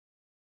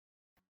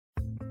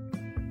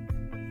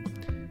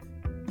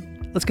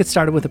Let's get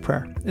started with a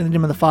prayer. In the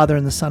name of the Father,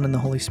 and the Son, and the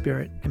Holy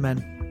Spirit. Amen.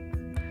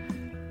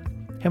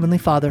 Heavenly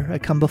Father, I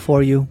come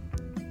before you.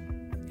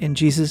 In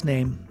Jesus'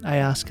 name, I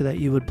ask that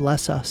you would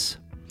bless us.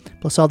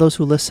 Bless all those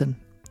who listen.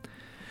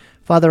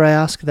 Father, I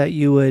ask that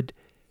you would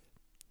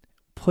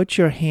put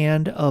your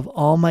hand of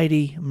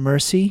almighty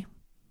mercy,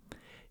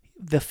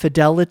 the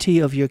fidelity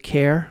of your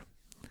care,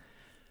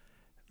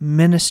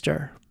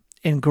 minister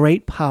in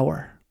great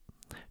power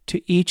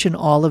to each and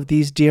all of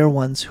these dear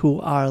ones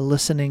who are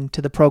listening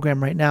to the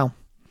program right now.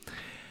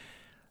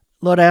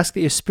 Lord, I ask that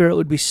your Spirit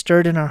would be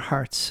stirred in our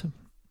hearts,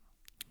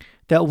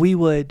 that we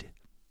would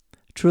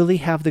truly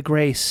have the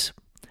grace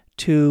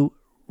to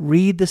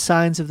read the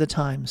signs of the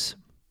times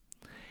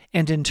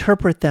and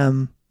interpret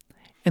them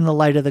in the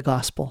light of the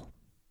gospel.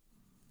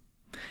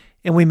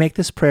 And we make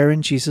this prayer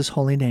in Jesus'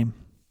 holy name.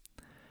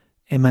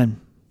 Amen.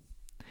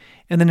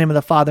 In the name of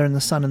the Father, and the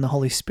Son, and the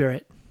Holy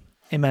Spirit.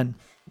 Amen.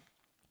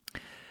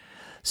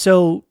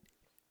 So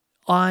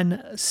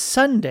on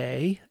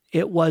Sunday,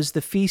 it was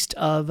the feast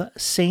of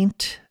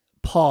Saint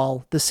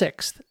Paul VI,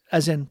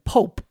 as in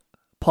Pope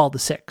Paul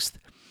VI.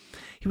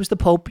 He was the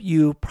Pope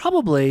you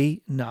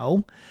probably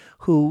know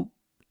who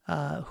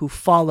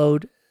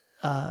followed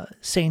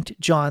Saint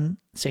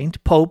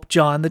Pope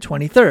John the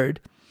 23rd,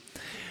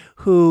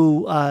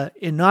 who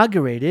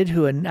inaugurated,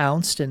 who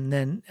announced, and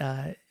then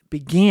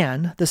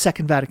began the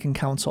Second Vatican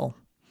Council.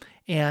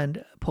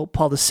 And Pope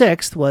Paul VI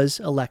was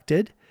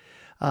elected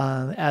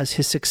as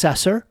his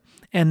successor,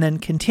 and then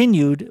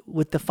continued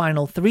with the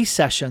final 3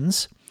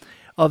 sessions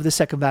of the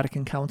Second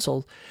Vatican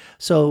Council.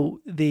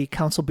 So the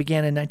council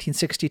began in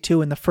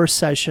 1962, and the first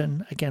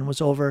session, again,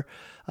 was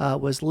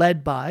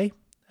led by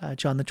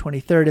John the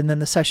 23rd, and then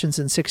the sessions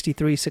in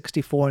 63,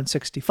 64, and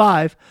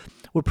 65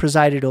 were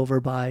presided over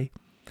by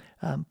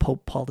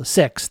Pope Paul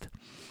VI.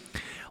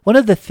 One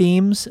of the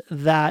themes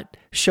that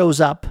shows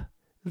up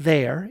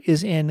there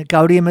is in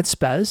Gaudium et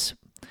Spes,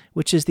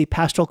 which is the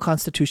pastoral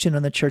constitution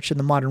on the church in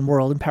the modern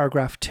world, in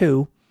paragraph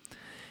 2.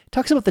 It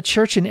talks about the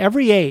church in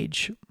every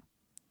age.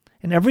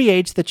 In every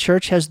age, the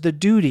church has the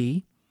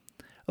duty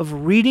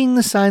of reading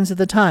the signs of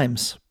the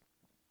times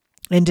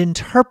and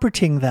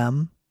interpreting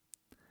them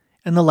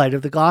in the light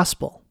of the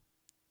gospel.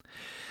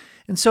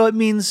 And so it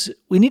means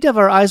we need to have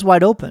our eyes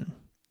wide open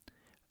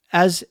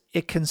as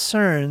it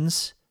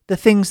concerns the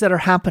things that are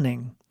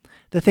happening,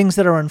 the things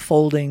that are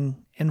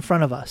unfolding in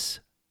front of us.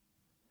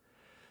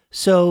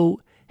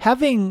 So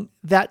having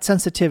that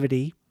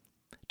sensitivity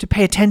to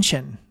pay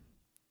attention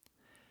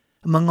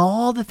among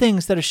all the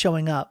things that are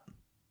showing up,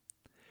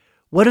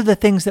 what are the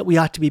things that we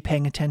ought to be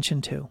paying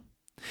attention to?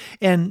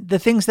 And the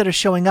things that are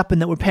showing up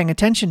and that we're paying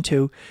attention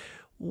to,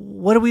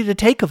 what are we to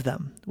take of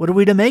them? What are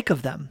we to make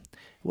of them?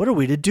 What are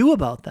we to do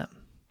about them?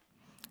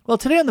 Well,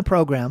 today on the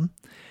program,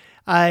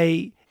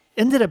 I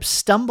ended up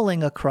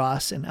stumbling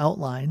across an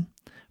outline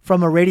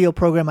from a radio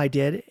program I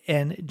did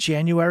in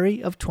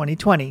January of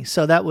 2020.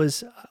 So that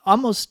was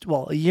almost,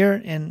 more than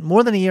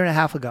a year and a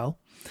half ago.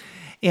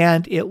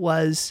 And it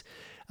was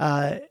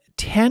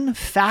 10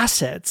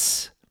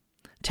 facets,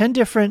 10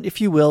 different,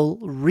 if you will,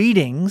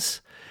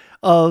 readings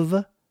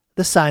of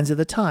the signs of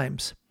the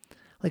times.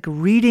 Like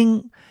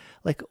reading,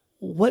 like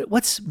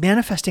what's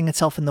manifesting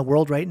itself in the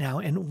world right now,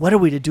 and what are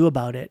we to do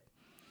about it?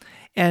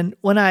 And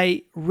when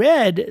I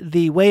read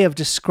the way of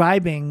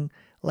describing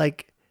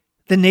like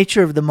the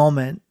nature of the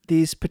moment,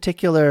 these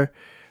particular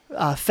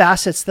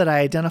facets that I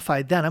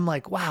identified then, I'm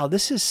like, wow,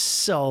 this is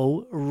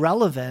so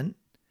relevant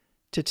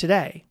to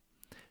today.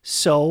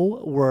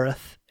 So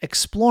worth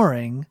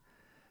exploring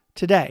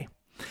today.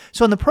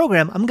 So in the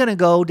program, I'm going to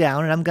go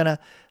down and I'm going to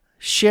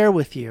share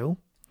with you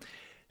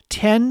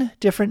 10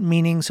 different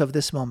meanings of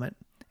this moment,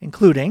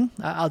 including,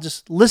 I'll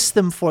just list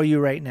them for you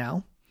right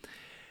now,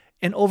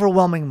 an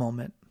overwhelming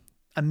moment,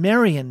 a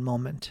Marian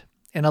moment,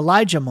 an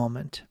Elijah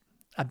moment,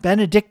 a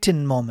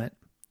Benedictine moment,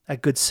 a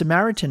Good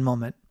Samaritan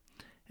moment,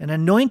 an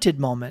anointed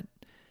moment,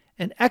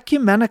 an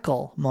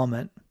ecumenical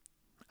moment,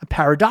 a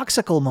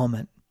paradoxical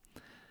moment,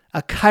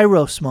 a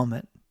kairos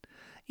moment,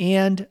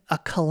 and a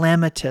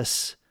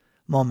calamitous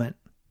moment.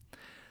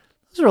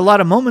 Those are a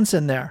lot of moments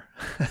in there.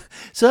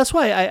 So that's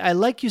why I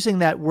like using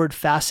that word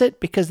facet,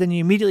 because then you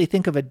immediately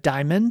think of a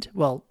diamond.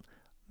 Well,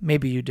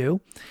 maybe you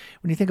do.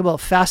 When you think about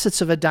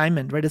facets of a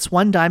diamond, right? It's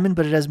one diamond,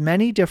 but it has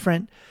many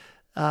different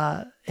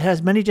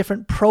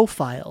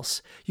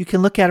profiles. You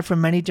can look at it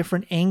from many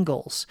different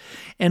angles.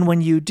 And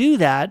when you do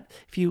that,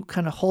 if you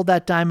kind of hold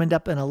that diamond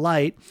up in a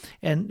light,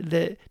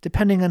 and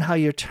depending on how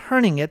you're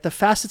turning it, the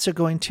facets are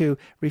going to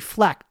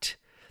reflect.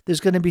 There's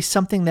going to be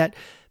something that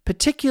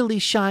particularly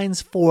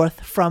shines forth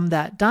from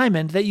that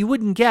diamond that you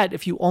wouldn't get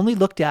if you only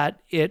looked at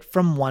it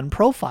from one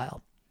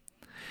profile.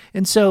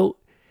 And so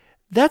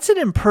that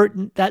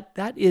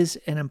is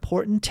an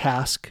important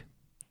task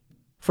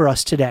for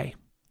us today.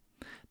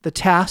 The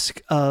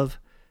task of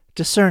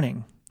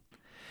discerning.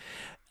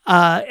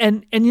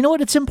 And you know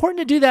what? It's important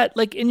to do that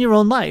like in your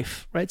own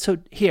life, right? So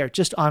here,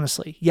 just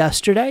honestly,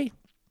 yesterday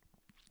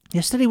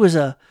was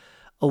a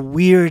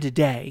weird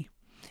day.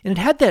 And it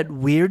had that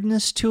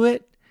weirdness to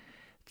it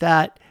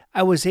that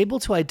I was able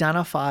to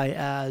identify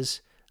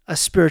as a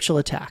spiritual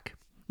attack.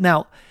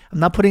 Now, I'm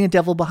not putting a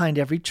devil behind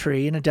every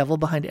tree and a devil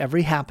behind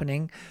every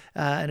happening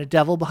and a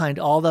devil behind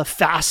all the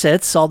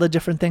facets, all the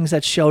different things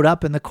that showed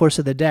up in the course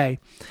of the day.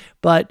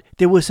 But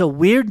there was a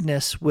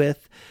weirdness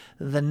with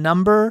the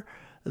number,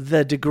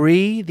 the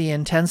degree, the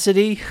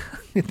intensity,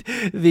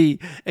 the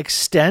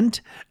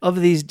extent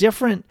of these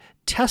different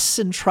tests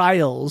and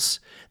trials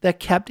that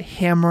kept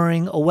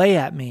hammering away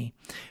at me,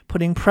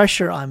 putting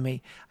pressure on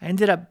me. I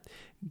ended up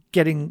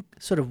getting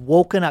sort of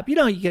woken up.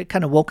 You get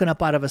kind of woken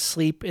up out of a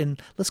sleep in,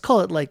 let's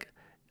call it like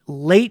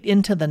late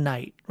into the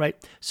night, right?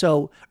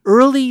 So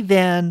early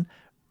then,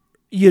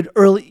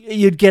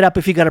 you'd get up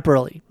if you got up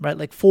early, right?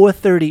 Like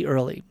 4:30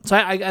 early. So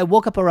I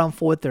woke up around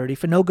 4:30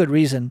 for no good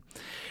reason.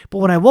 But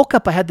when I woke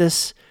up, I had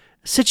this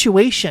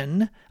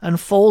situation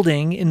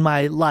unfolding in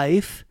my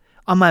life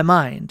on my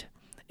mind.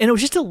 And it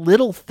was just a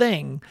little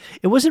thing.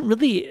 It wasn't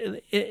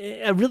really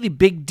a really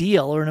big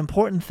deal or an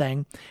important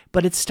thing,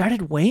 but it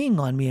started weighing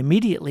on me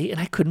immediately and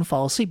I couldn't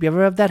fall asleep. You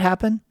ever have that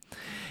happen?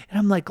 And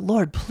I'm like,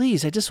 Lord,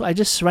 please, I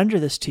just surrender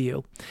this to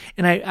you.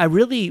 And I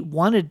really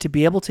wanted to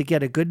be able to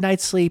get a good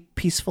night's sleep,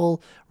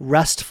 peaceful,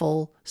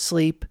 restful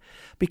sleep,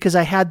 because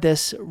I had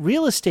this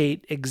real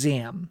estate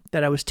exam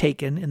that I was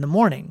taking in the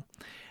morning.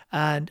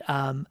 And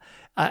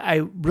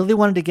I really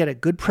wanted to get a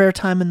good prayer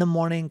time in the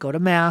morning, go to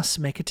mass,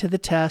 make it to the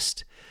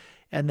test.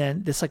 And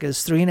then this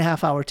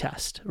 3.5 hour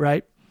test,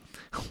 right?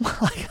 Well,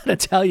 I gotta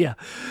tell you.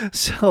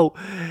 So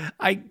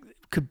I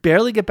could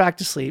barely get back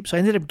to sleep. So I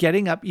ended up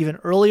getting up even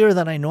earlier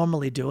than I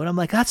normally do. And I'm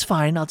like, that's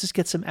fine. I'll just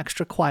get some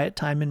extra quiet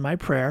time in my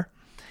prayer.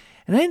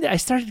 And then I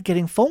started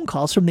getting phone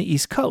calls from the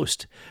East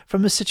Coast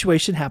from a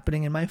situation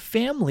happening in my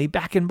family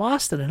back in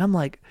Boston. And I'm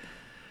like,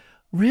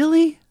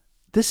 really?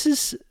 This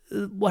is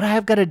what I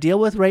have got to deal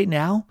with right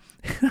now?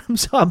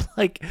 So I'm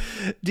like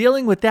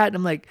dealing with that. And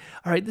I'm like,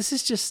 all right, this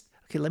is just,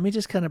 okay, let me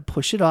just kind of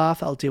push it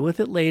off. I'll deal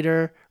with it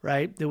later,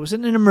 right? There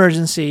wasn't an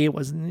emergency. It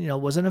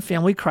wasn't a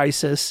family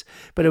crisis,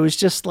 but it was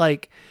just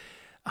like,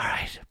 all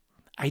right,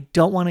 I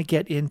don't want to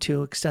get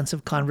into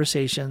extensive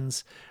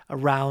conversations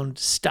around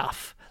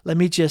stuff. Let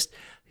me just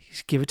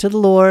give it to the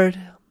Lord,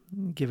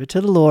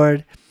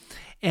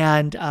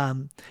 And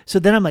so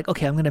then I'm like,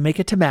 okay, I'm going to make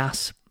it to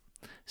Mass.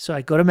 So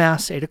I go to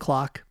Mass,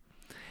 8:00,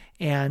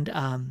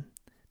 and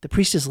the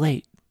priest is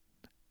late.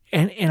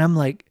 And I'm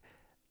like,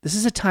 this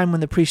is a time when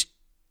the priest,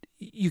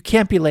 you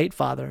can't be late,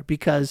 Father,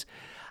 because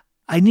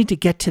I need to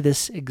get to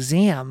this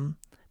exam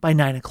by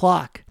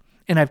 9:00.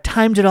 And I've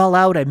timed it all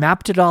out. I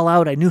mapped it all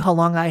out. I knew how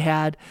long I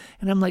had.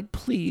 And I'm like,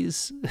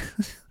 please.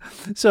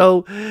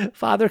 So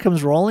Father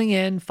comes rolling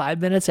in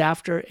 5 minutes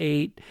after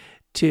 8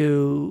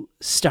 to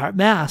start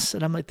Mass.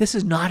 And I'm like, this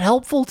is not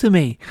helpful to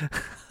me.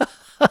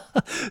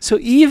 So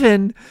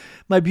even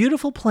my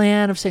beautiful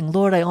plan of saying,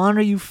 Lord, I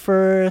honor you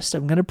first.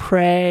 I'm going to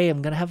pray.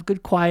 I'm going to have a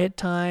good quiet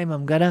time.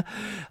 I'm going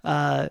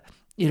to,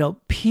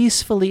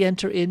 peacefully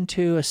enter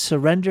into a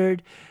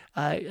surrendered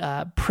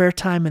prayer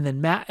time. And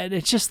then and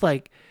it's just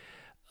like,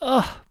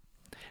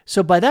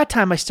 So by that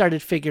time I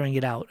started figuring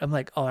it out. I'm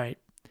like, all right,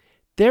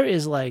 there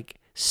is like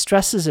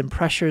stresses and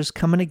pressures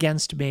coming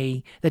against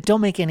me that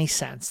don't make any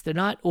sense. They're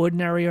not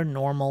ordinary or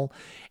normal,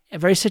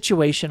 very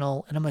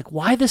situational. And I'm like,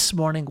 why this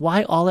morning?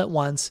 Why all at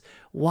once?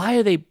 Why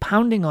are they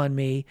pounding on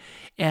me?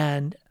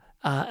 And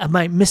am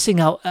I missing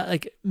out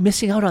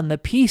on the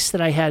peace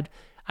that I had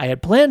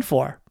planned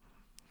for?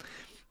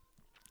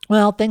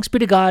 Well, thanks be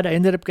to God, I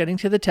ended up getting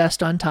to the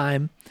test on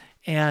time,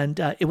 and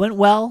it went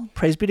well.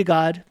 Praise be to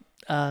God.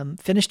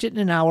 Finished it in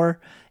an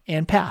hour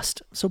and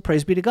passed. So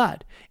praise be to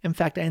God. In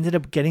fact, I ended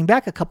up getting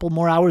back a couple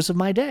more hours of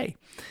my day,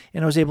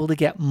 and I was able to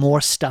get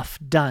more stuff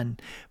done.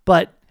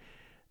 But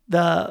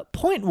the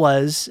point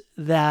was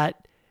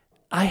that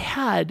I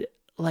had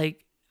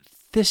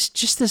this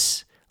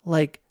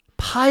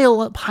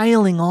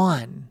piling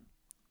on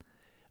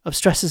of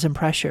stresses and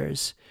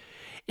pressures.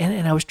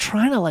 And I was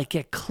trying to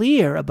get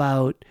clear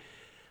about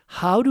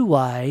how do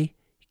I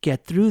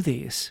get through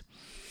these.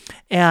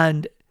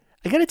 And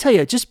I got to tell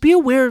you, just be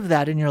aware of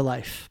that in your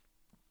life.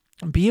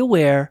 Be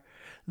aware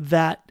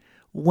that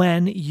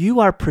when you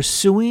are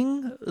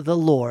pursuing the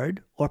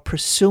Lord or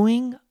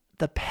pursuing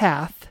the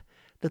path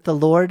that the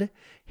Lord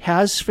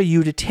has for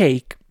you to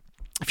take,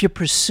 if you're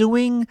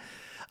pursuing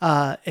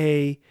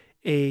a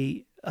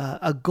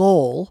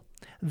goal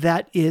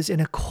that is in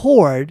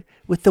accord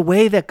with the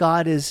way that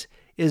God is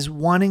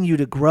wanting you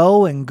to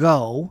grow and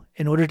go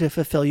in order to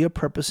fulfill your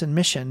purpose and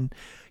mission,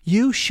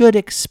 you should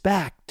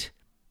expect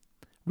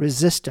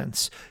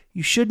resistance.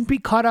 You shouldn't be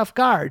caught off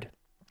guard.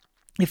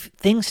 If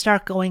things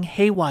start going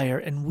haywire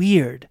and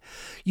weird,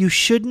 you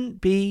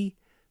shouldn't be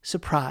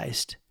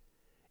surprised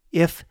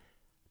if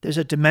there's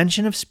a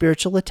dimension of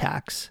spiritual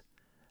attacks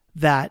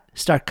that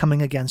start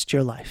coming against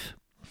your life.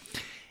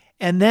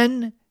 And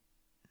then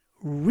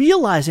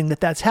realizing that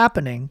that's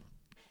happening,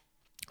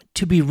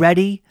 to be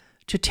ready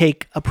to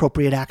take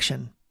appropriate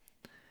action.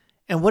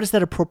 And what does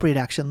that appropriate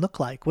action look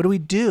like? What do we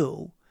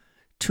do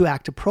to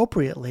act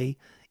appropriately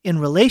in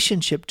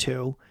relationship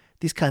to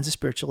these kinds of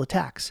spiritual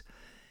attacks?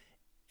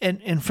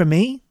 And for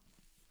me,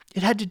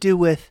 it had to do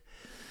with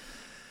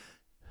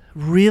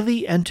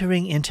really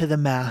entering into the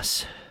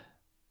Mass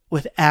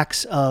with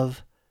acts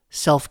of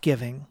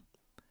self-giving,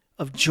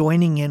 of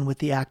joining in with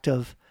the act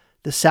of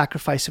the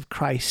sacrifice of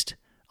Christ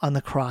on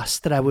the cross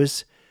that I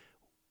was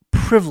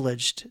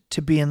privileged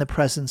to be in the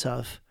presence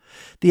of,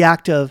 the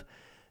act of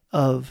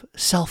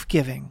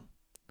self-giving,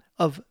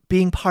 of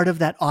being part of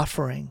that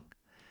offering.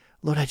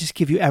 Lord, I just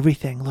give you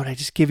everything. Lord, I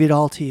just give it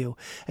all to you.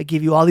 I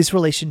give you all these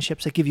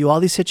relationships. I give you all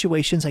these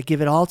situations. I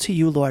give it all to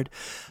you, Lord.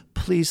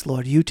 Please,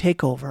 Lord, you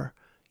take over.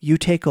 You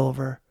take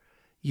over.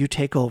 You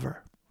take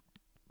over.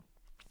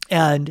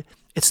 And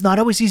it's not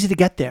always easy to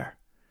get there.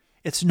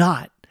 It's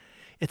not.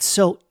 It's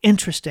so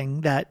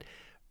interesting that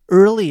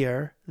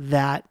earlier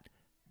that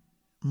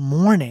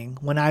morning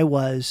when I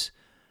was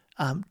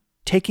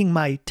taking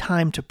my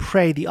time to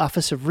pray the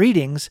Office of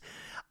Readings,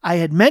 I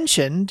had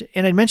mentioned,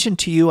 and I mentioned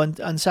to you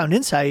on Sound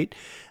Insight,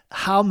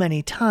 how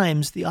many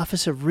times the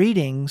Office of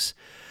Readings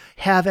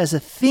have as a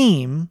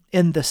theme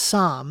in the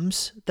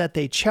Psalms that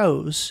they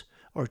chose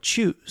or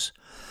choose,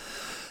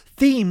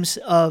 themes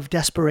of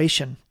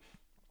desperation,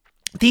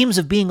 themes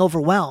of being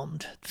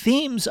overwhelmed,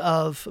 themes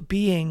of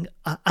being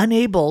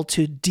unable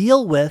to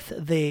deal with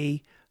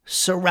the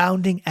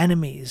surrounding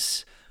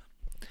enemies.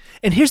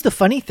 And here's the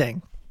funny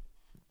thing.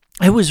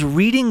 I was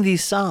reading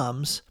these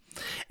Psalms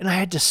and I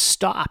had to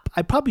stop.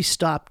 I probably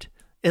stopped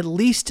at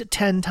least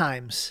 10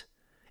 times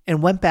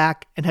and went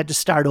back and had to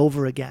start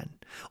over again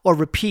or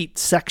repeat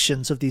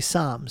sections of these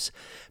Psalms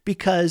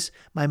because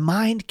my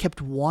mind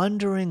kept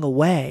wandering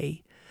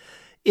away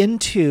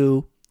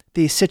into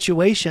these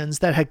situations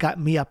that had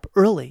gotten me up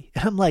early.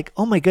 And I'm like,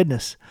 oh my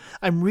goodness,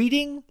 I'm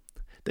reading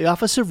the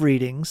Office of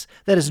Readings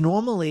that is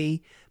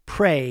normally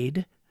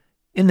prayed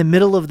in the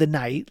middle of the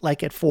night,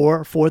 like at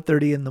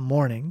 4:30 in the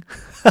morning.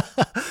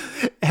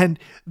 And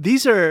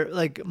these are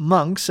like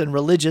monks and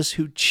religious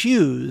who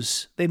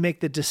choose, they make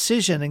the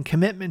decision and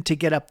commitment to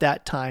get up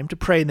that time to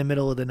pray in the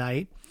middle of the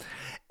night.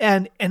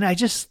 And I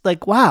just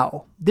like,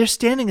 wow, they're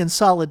standing in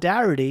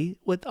solidarity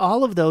with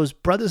all of those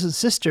brothers and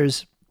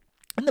sisters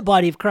in the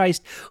body of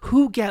Christ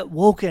who get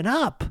woken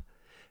up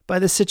by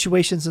the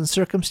situations and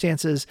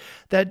circumstances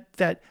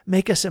that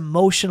make us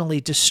emotionally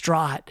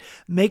distraught,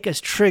 make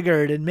us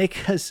triggered, and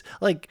make us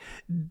like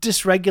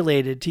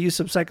dysregulated, to use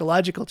some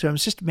psychological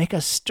terms, just make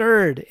us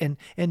stirred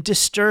and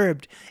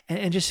disturbed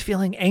and just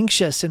feeling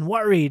anxious and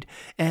worried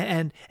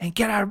and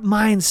get our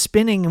minds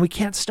spinning and we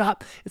can't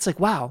stop. It's like,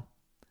 wow,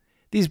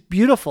 these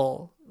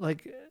beautiful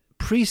like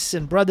priests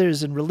and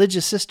brothers and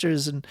religious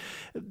sisters, and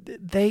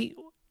they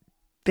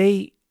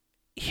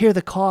hear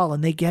the call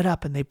and they get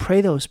up and they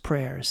pray those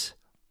prayers.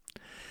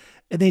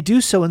 And they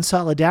do so in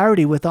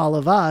solidarity with all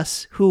of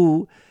us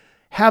who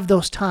have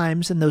those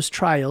times and those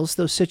trials,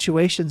 those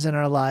situations in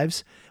our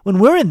lives when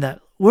we're in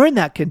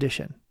that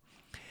condition.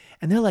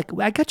 And they're like,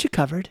 I got you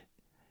covered.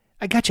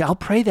 I got you. I'll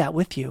pray that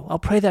with you. I'll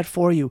pray that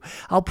for you.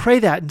 I'll pray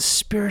that, and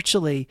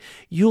spiritually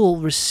you'll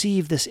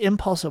receive this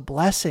impulse of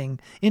blessing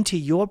into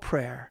your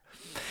prayer.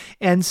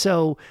 And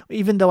so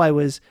even though I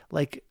was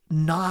like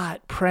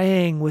not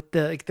praying with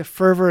the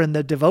fervor and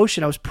the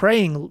devotion, I was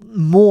praying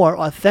more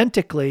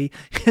authentically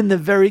in the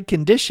very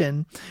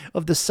condition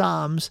of the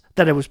Psalms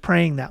that I was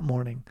praying that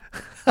morning.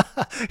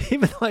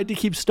 Even though I had to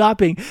keep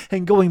stopping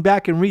and going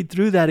back and read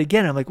through that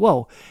again. I'm like,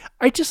 whoa,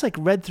 I just like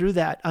read through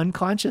that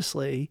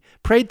unconsciously,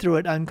 prayed through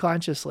it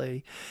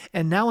unconsciously.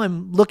 And now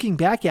I'm looking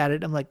back at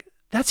it. I'm like,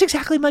 that's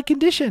exactly my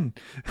condition.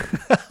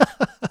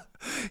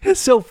 It's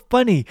so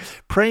funny,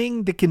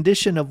 praying the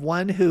condition of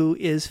one who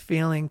is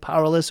feeling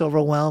powerless,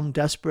 overwhelmed,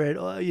 desperate,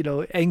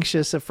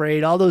 anxious,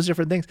 afraid, all those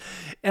different things.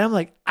 And I'm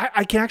like,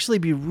 I can actually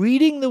be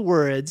reading the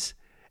words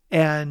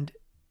and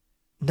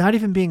not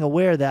even being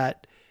aware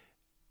that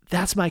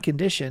that's my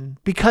condition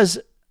because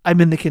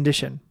I'm in the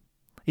condition.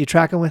 Are you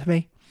tracking with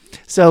me?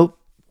 So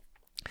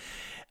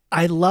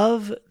I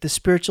love the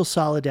spiritual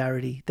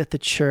solidarity that the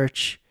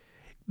church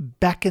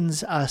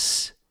beckons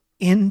us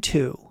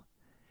into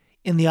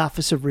in the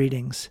Office of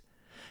Readings,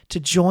 to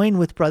join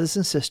with brothers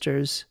and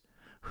sisters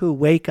who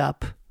wake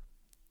up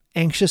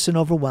anxious and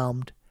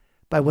overwhelmed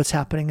by what's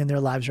happening in their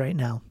lives right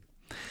now.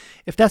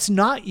 If that's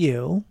not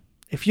you,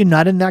 if you're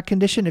not in that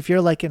condition, if you're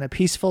like in a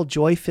peaceful,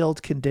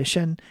 joy-filled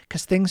condition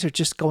because things are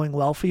just going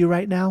well for you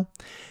right now,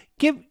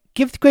 give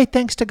great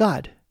thanks to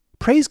God.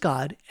 Praise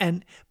God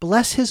and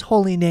bless his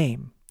holy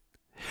name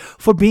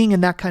for being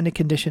in that kind of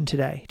condition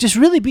today. Just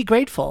really be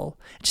grateful.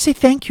 Just say,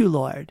 thank you,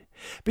 Lord.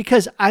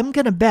 Because I'm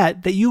going to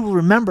bet that you will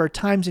remember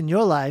times in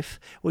your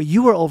life where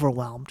you were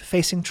overwhelmed,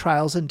 facing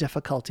trials and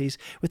difficulties,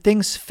 where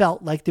things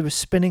felt like they were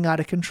spinning out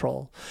of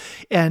control.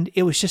 And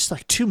it was just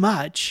like too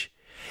much.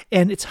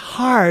 And it's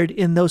hard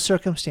in those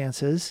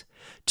circumstances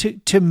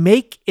to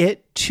make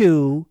it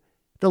to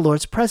the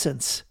Lord's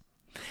presence.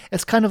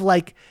 It's kind of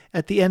like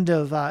at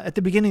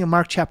the beginning of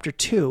Mark chapter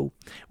 2,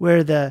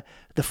 where the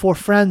the four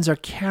friends are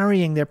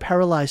carrying their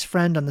paralyzed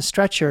friend on the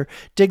stretcher,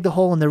 dig the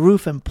hole in the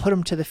roof and put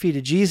him to the feet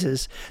of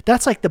Jesus.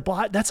 That's like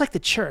that's like the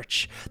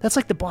church. That's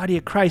like the body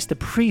of Christ, the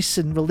priests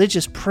and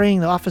religious praying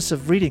the office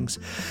of readings.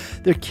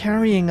 They're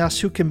carrying us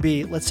who can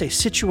be, let's say,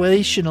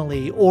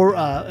 situationally or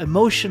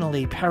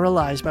emotionally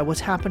paralyzed by what's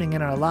happening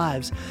in our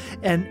lives.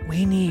 And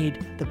we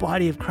need the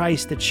body of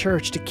Christ, the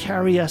church, to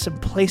carry us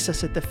and place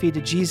us at the feet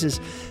of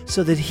Jesus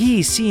so that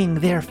he, seeing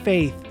their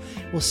faith,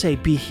 will say,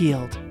 be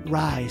healed,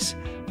 rise,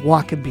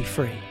 walk and be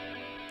free.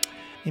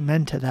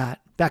 Amen to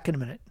that. Back in a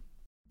minute.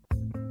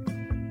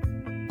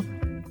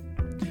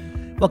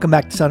 Welcome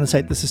back to Sound and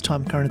Sight. This is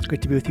Tom Curran. It's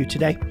great to be with you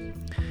today.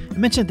 I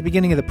mentioned at the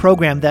beginning of the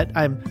program that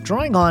I'm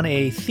drawing on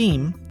a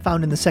theme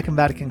found in the Second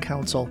Vatican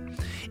Council,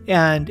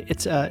 and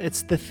it's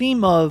the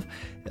theme of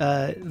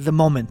the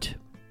moment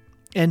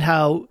and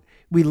how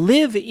we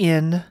live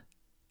in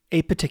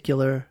a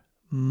particular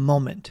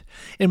moment.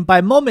 And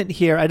by moment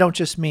here, I don't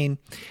just mean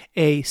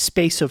a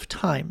space of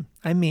time.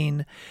 I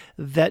mean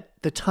that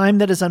the time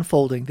that is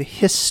unfolding, the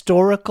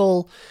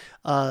historical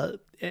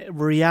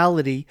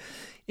reality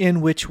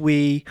in which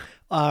we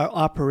are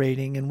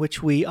operating, in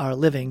which we are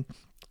living,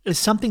 is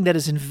something that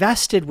is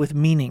invested with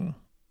meaning.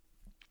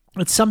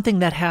 It's something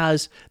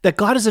that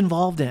God is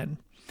involved in.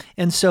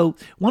 And so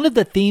one of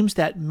the themes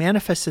that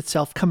manifests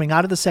itself coming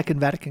out of the Second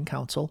Vatican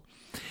Council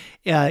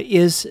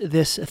is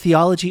this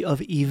theology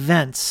of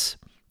events,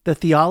 the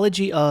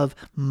theology of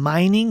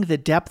mining the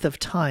depth of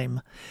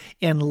time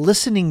and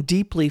listening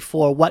deeply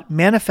for what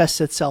manifests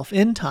itself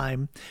in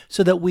time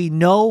so that we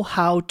know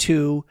how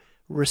to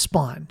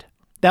respond.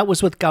 That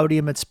was with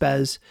Gaudium et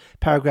Spes,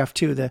 paragraph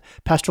 2, the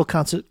Pastoral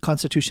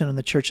Constitution on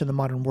the Church in the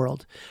Modern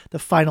World. The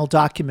final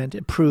document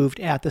approved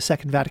at the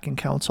Second Vatican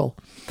Council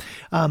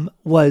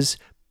was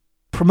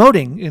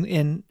promoting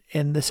in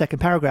the second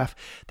paragraph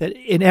that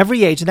in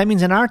every age, and that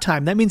means in our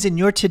time, that means in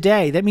your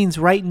today, that means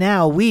right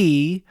now,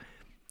 we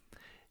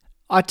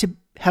ought to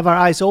have our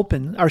eyes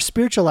open, our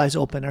spiritual eyes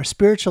open, our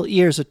spiritual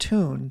ears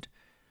attuned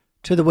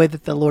to the way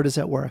that the Lord is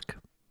at work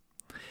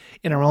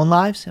in our own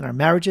lives, in our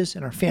marriages,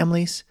 in our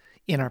families,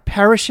 in our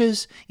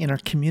parishes, in our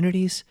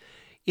communities,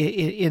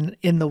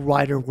 in the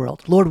wider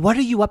world. Lord, what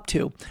are you up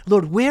to?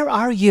 Lord, where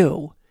are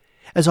you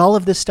as all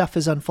of this stuff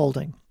is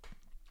unfolding?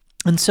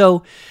 And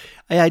so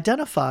I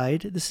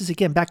identified, this is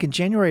again back in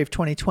January of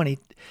 2020,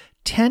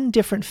 10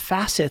 different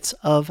facets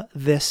of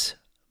this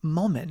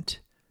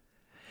moment.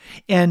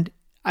 And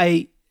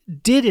I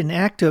did an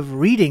act of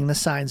reading the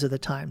signs of the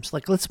times.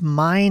 Like, let's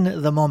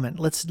mine the moment.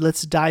 Let's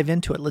dive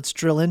into it. Let's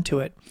drill into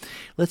it.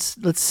 Let's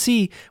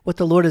see what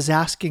the Lord is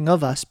asking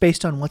of us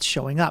based on what's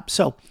showing up.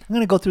 So I'm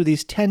going to go through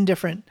these 10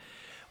 different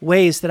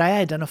ways that I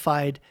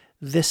identified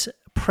this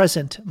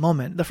present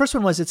moment. The first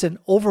one was it's an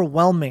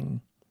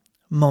overwhelming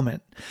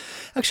moment.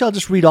 Actually, I'll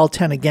just read all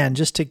 10 again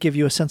just to give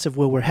you a sense of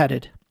where we're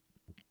headed.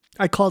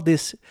 I called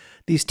these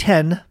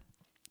 10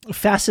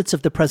 facets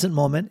of the present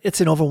moment. It's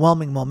an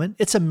overwhelming moment.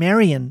 It's a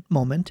Marian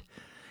moment.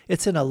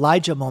 It's an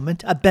Elijah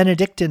moment, a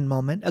Benedictine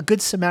moment, a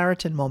Good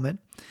Samaritan moment,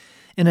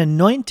 an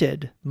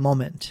anointed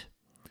moment,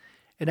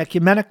 an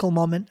ecumenical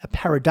moment, a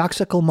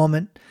paradoxical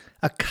moment,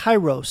 a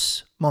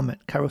kairos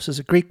moment. Kairos is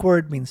a Greek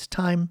word, means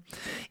time,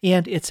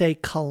 and it's a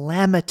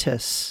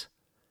calamitous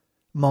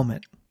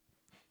moment.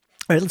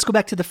 All right, let's go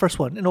back to the first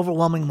one, an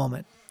overwhelming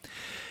moment.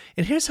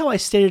 And here's how I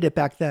stated it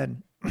back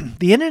then.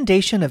 The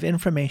inundation of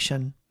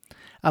information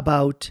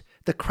about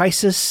the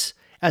crisis,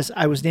 as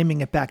I was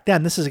naming it back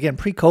then. This is, again,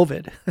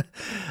 pre-COVID,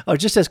 or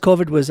just as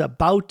COVID was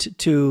about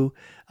to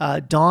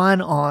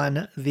dawn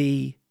on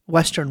the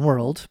Western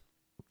world,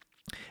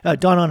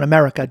 dawn on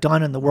America,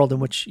 dawn in the world in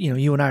which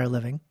you and I are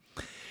living.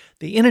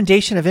 The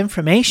inundation of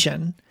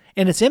information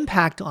and its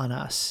impact on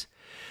us,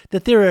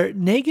 that there are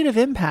negative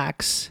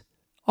impacts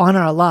on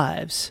our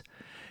lives.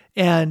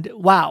 And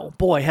wow,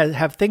 boy,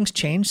 have things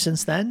changed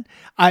since then?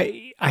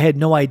 I had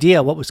no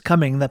idea what was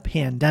coming, the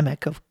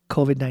pandemic of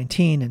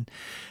COVID-19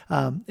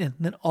 and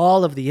then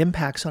all of the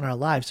impacts on our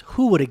lives.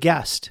 Who would have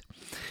guessed?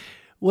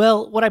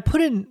 Well, what I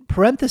put in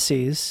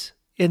parentheses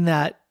in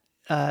that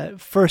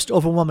first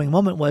overwhelming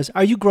moment was,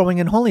 are you growing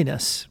in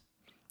holiness?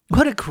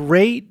 What a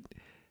great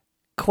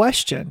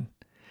question.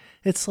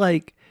 It's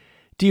like,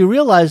 do you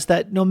realize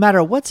that no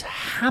matter what's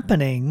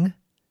happening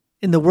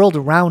in the world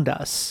around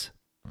us,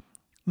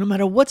 no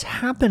matter what's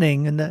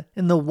happening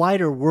in the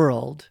wider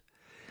world,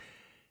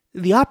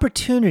 the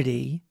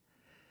opportunity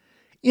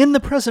in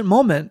the present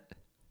moment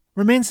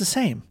remains the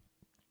same.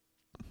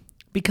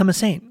 Become a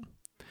saint.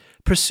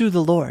 Pursue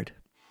the Lord.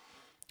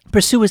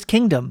 Pursue his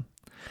kingdom.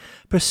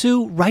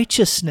 Pursue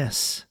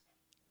righteousness.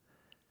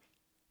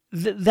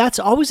 That's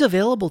always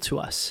available to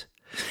us.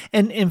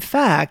 And in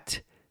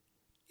fact,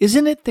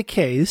 isn't it the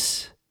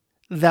case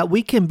that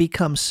we can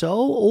become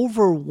so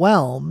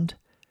overwhelmed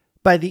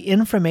by the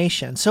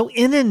information, so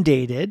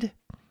inundated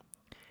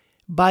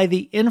by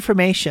the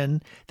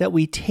information that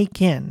we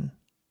take in,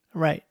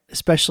 right?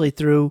 Especially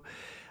through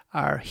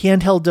our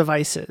handheld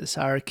devices,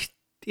 our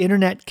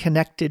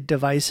internet-connected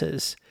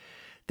devices,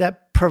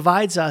 that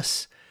provides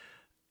us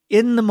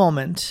in the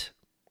moment,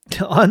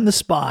 on the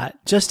spot,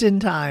 just in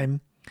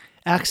time,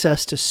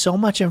 access to so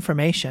much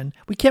information,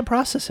 we can't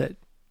process it.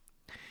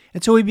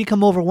 And so we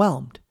become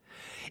overwhelmed.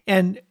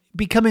 And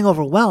becoming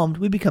overwhelmed,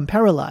 we become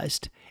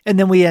paralyzed. And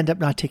then we end up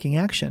not taking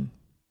action.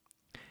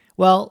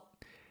 Well,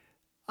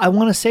 I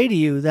want to say to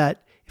you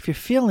that if you're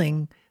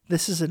feeling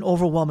this is an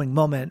overwhelming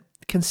moment,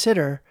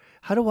 consider,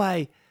 how do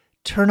I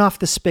turn off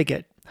the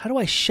spigot? How do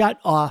I shut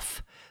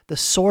off the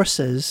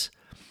sources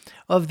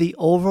of the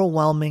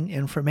overwhelming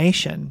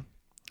information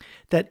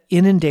that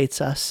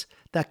inundates us,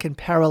 that can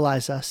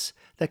paralyze us,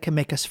 that can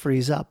make us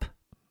freeze up?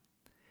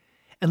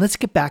 And let's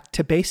get back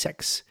to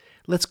basics.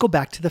 Let's go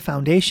back to the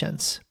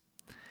foundations.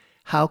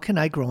 How can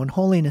I grow in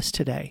holiness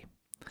today?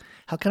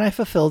 How can I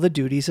fulfill the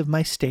duties of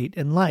my state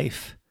in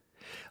life?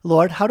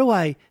 Lord, how do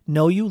I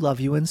know you, love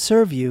you, and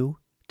serve you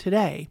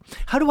today?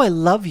 How do I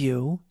love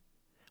you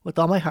with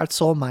all my heart,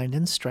 soul, mind,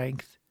 and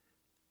strength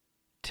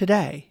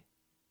today?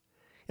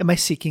 Am I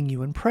seeking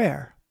you in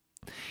prayer?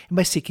 Am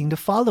I seeking to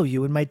follow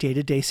you in my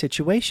day-to-day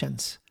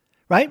situations?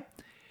 Right?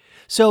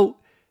 So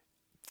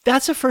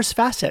that's a first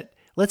facet.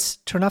 Let's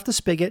turn off the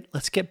spigot.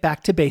 Let's get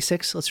back to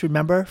basics. Let's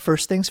remember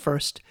first things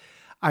first.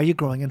 Are you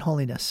growing in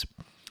holiness?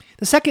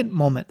 The second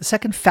moment, the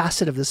second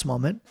facet of this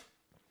moment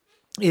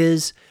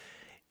is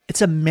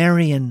it's a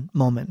Marian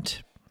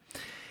moment.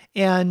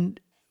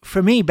 And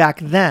for me back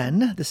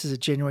then, this is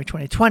January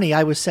 2020,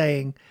 I was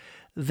saying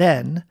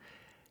then,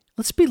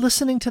 let's be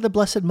listening to the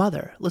Blessed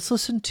Mother. Let's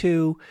listen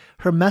to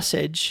her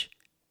message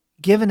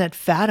given at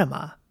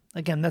Fatima.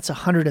 Again, that's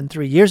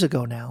 103 years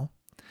ago now.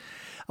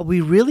 Are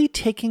we really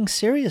taking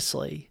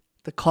seriously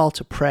the call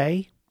to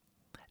pray,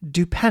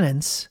 do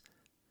penance,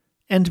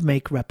 and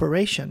make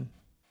reparation?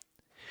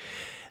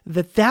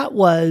 That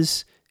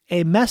was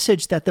a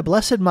message that the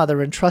Blessed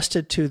Mother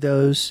entrusted to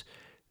those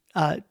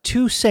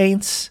two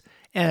saints,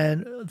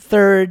 and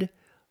third,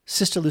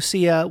 Sister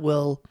Lucia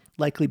will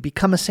likely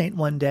become a saint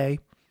one day,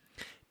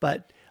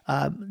 but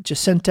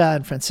Jacinta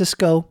and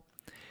Francisco,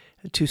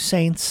 two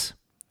saints,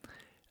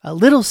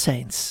 little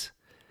saints,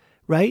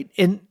 right?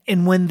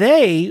 And when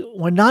they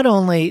were not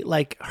only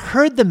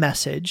heard the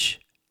message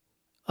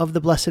of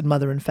the Blessed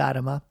Mother in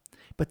Fatima,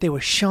 but they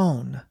were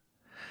shown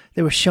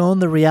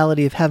the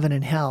reality of heaven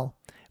and hell.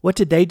 What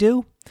did they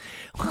do?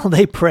 Well,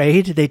 they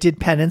prayed, they did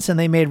penance, and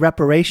they made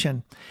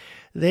reparation.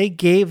 They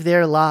gave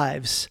their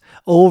lives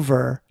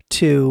over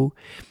to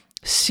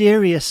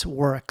serious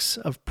works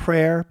of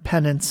prayer,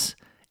 penance,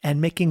 and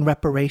making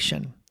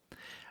reparation,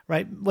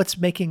 right? What's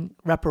making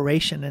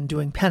reparation and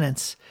doing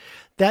penance?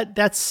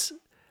 That's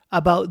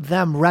about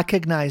them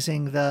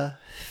recognizing the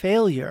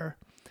failure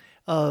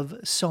of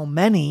so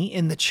many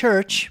in the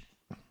church,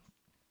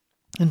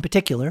 in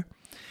particular,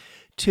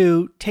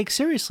 to take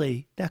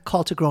seriously that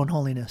call to grow in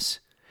holiness,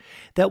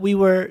 that we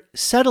were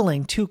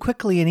settling too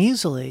quickly and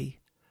easily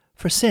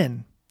for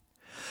sin,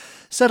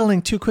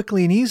 settling too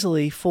quickly and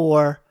easily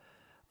for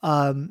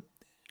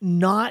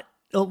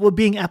we're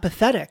being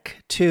apathetic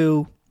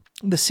to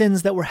the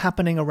sins that were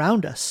happening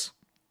around us,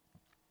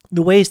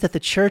 the ways that the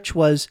church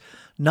was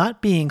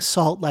not being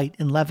salt, light,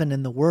 and leaven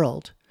in the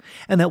world,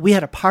 and that we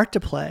had a part to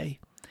play.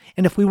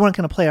 And if we weren't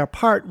going to play our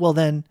part, well,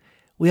 then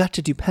we ought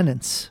to do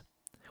penance.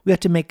 We have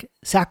to make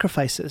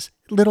sacrifices,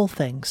 little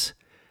things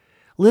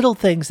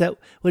that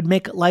would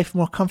make life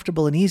more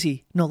comfortable and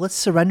easy. No, let's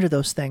surrender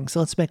those things.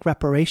 Let's make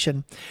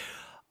reparation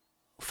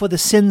for the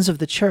sins of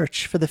the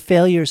church, for the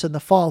failures and the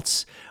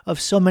faults of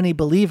so many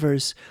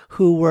believers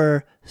who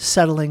were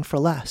settling for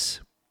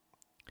less.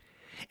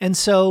 And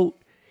so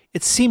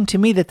it seemed to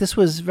me that this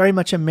was very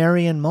much a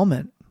Marian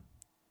moment.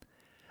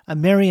 A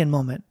Marian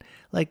moment.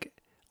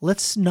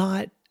 Let's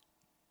not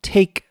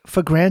take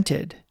for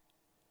granted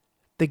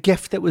the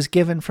gift that was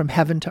given from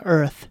heaven to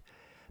earth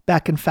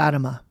back in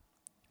Fatima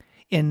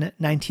in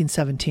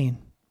 1917.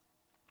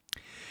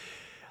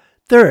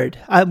 Third,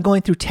 I'm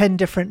going through 10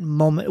 different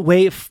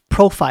wave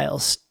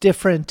profiles,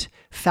 different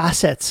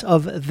facets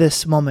of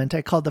this moment.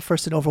 I called the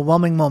first an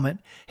overwhelming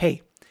moment.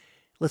 Hey,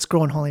 let's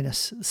grow in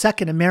holiness.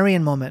 Second, a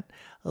Marian moment.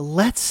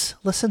 Let's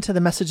listen to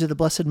the message of the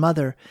Blessed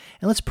Mother,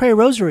 and let's pray a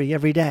rosary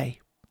every day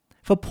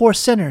for poor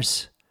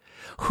sinners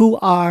who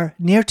are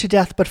near to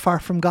death but far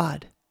from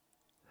God.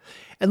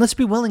 And let's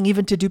be willing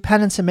even to do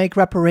penance and make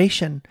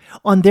reparation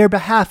on their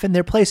behalf, in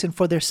their place, and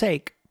for their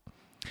sake.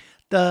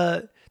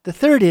 The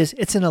third is,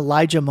 it's an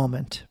Elijah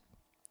moment.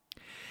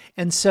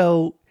 And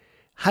so,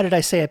 how did I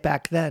say it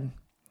back then?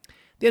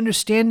 The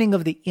understanding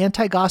of the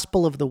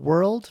anti-gospel of the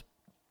world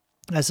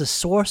as a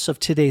source of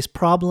today's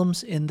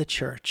problems in the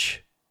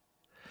church.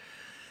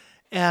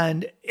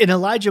 And in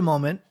Elijah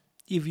moment,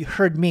 you've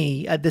heard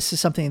me, this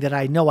is something that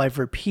I know I've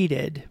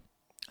repeated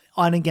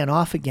on again,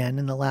 off again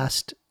in the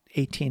last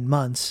 18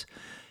 months,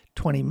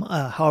 20,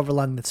 however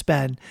long that's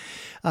been,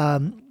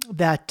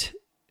 that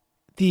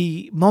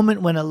the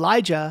moment when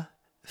Elijah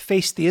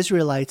faced the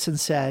Israelites and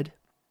said,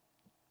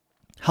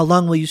 how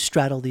long will you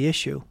straddle the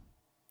issue?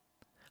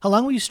 How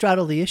long will you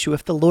straddle the issue?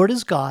 If the Lord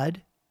is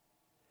God,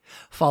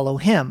 follow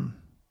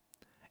him.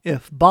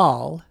 If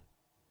Baal,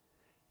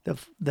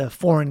 the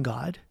foreign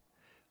god,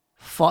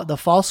 the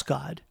false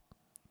god,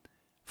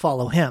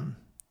 follow him.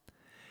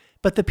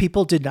 But the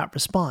people did not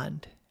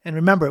respond. And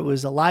remember, it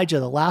was Elijah,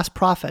 the last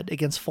prophet,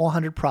 against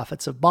 400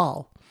 prophets of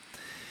Baal.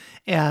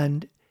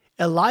 And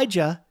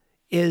Elijah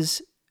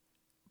is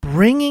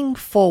bringing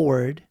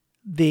forward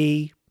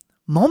the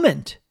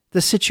moment,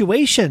 the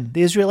situation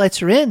the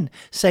Israelites are in,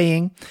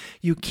 saying,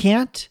 you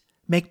can't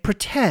make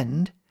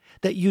pretend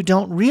that you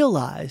don't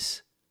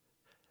realize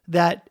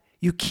that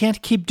you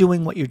can't keep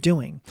doing what you're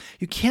doing.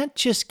 You can't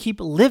just keep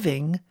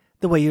living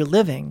the way you're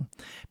living,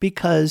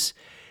 because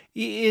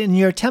in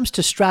your attempts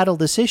to straddle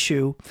this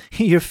issue,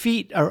 your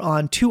feet are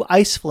on two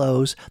ice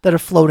floes that are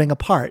floating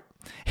apart.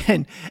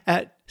 And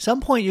at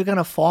some point, you're going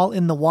to fall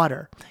in the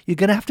water. You're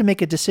going to have to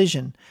make a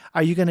decision.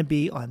 Are you going to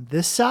be on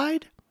this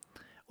side,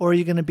 or are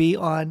you going to be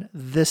on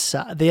this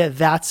side,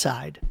 that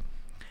side?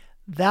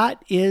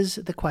 That is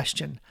the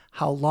question.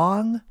 How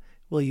long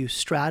will you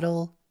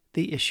straddle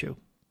the issue?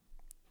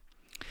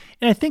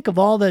 And I think of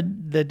all the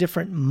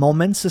different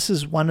moments, this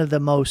is one of the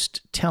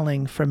most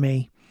telling for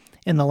me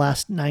in the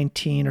last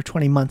 19 or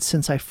 20 months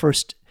since I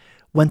first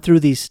went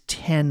through these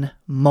 10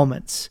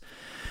 moments.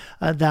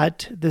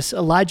 That this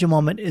Elijah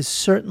moment is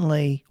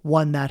certainly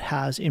one that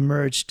has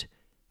emerged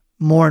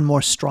more and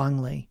more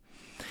strongly.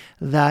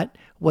 That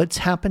what's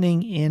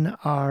happening in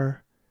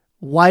our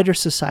wider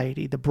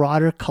society, the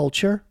broader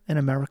culture in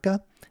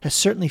America, has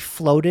certainly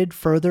floated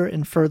further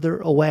and further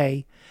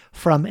away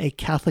from a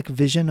Catholic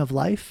vision of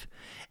life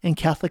and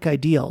Catholic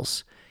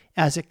ideals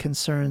as it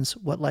concerns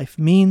what life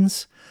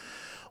means,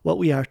 what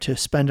we are to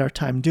spend our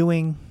time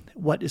doing,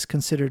 what is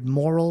considered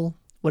moral,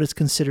 what is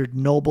considered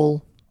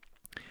noble.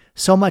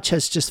 So much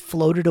has just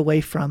floated away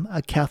from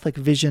a Catholic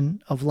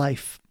vision of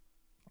life.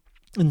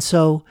 And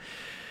so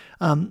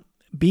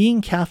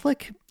being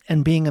Catholic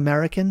and being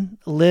American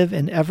live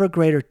in ever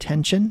greater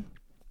tension,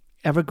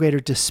 ever greater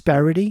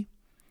disparity,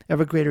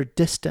 ever greater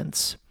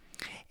distance.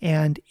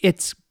 And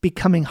it's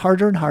becoming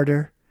harder and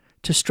harder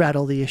to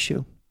straddle the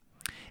issue.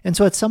 And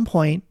so at some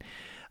point,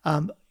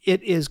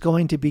 it is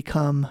going to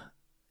become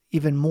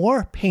even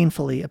more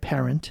painfully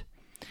apparent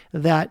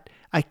that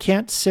I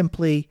can't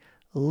simply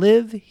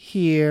live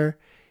here,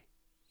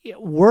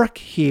 work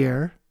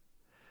here,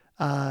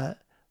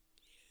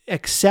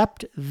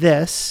 accept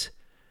this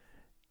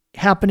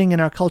happening in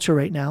our culture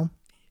right now,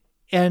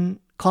 and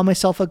call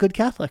myself a good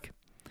Catholic.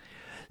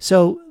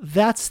 So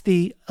that's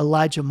the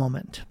Elijah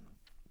moment.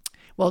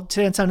 Well,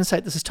 today on Sound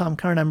Insight, this is Tom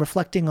Curran. I'm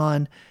reflecting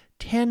on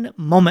 10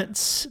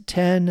 moments,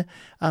 10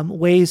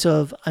 ways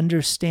of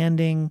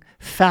understanding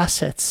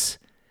facets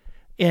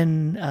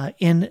in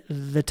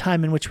the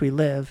time in which we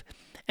live,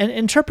 and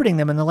interpreting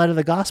them in the light of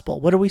the gospel.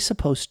 What are we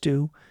supposed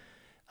to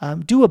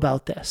do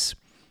about this?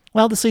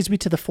 Well, this leads me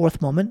to the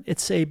fourth moment.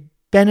 It's a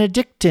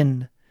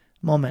Benedictine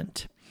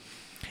moment.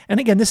 And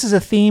again, this is a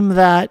theme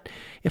that,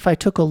 if I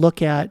took a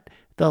look at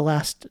the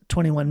last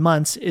 21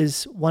 months,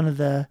 is one of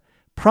the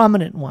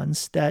prominent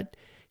ones that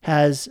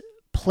has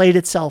played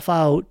itself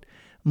out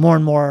more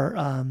and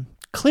more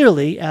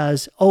clearly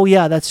as, oh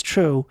yeah, that's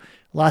true.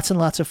 Lots and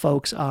lots of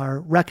folks are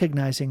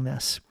recognizing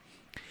this.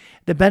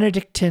 The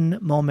Benedictine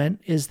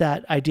moment is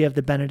that idea of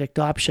the Benedict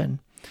option,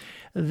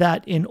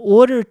 that in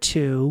order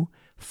to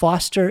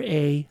foster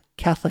a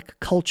Catholic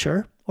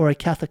culture or a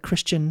Catholic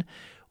Christian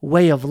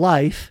way of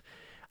life,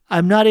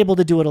 I'm not able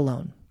to do it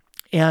alone.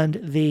 And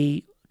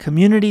the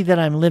community that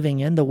I'm living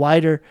in, the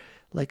wider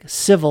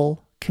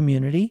civil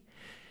community,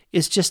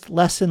 is just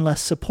less and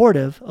less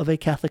supportive of a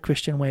Catholic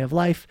Christian way of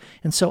life.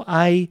 And so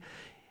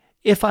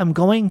if I'm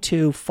going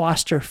to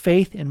foster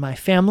faith in my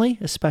family,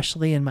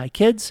 especially in my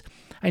kids,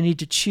 I need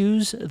to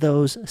choose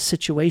those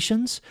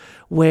situations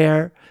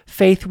where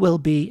faith will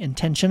be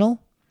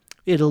intentional,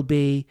 it'll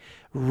be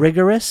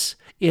rigorous,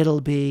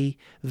 it'll be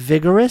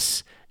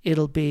vigorous,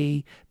 it'll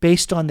be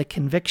based on the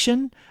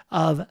conviction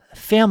of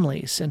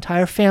families,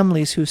 entire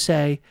families who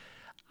say,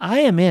 I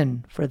am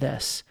in for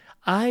this.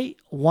 I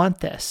want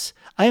this.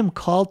 I am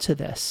called to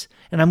this,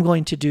 and I'm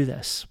going to do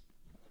this.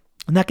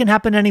 And that can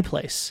happen any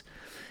place.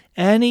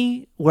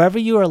 Wherever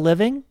you are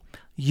living,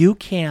 you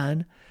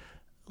can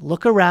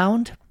look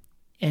around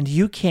and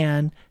you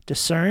can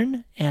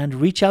discern and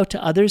reach out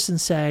to others and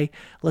say,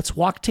 let's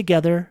walk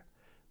together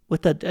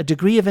with a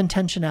degree of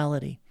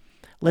intentionality.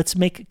 Let's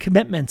make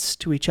commitments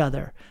to each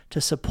other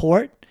to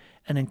support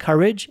and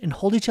encourage and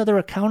hold each other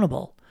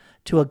accountable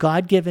to a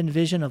God-given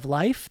vision of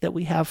life that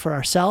we have for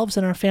ourselves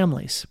and our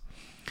families.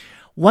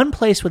 One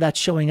place where that's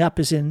showing up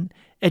is in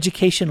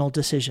educational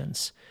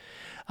decisions.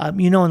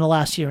 In the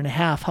last year and a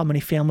half, how many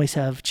families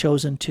have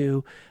chosen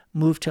to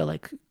move to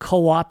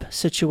co-op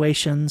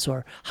situations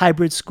or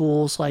hybrid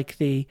schools like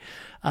the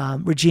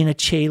Regina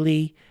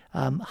Caeli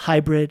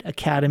Hybrid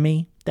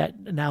Academy that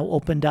now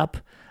opened up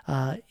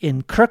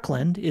in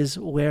Kirkland is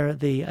where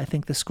I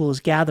think the school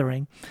is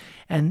gathering.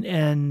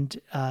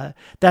 And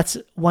that's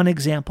one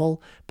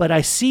example. But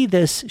I see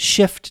this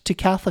shift to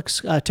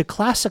to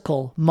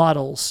classical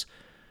models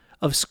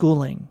of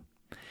schooling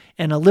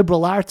and a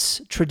liberal arts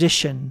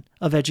tradition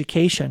of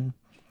education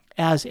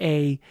as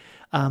a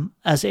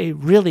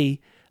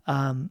really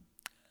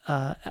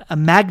a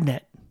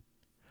magnet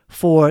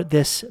for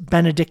this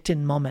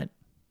Benedictine moment.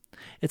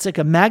 It's like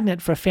a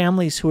magnet for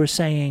families who are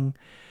saying,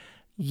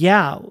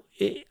 yeah,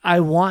 I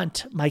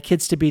want my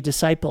kids to be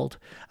discipled.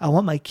 I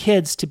want my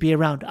kids to be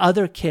around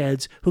other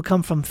kids who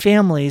come from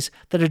families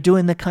that are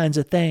doing the kinds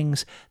of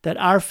things that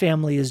our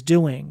family is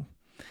doing.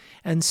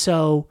 And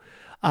so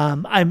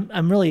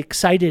I'm really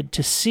excited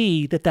to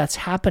see that that's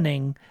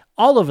happening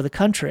all over the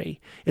country.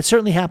 It's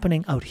certainly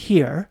happening out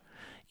here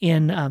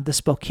in the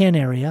Spokane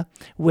area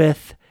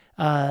with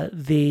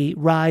the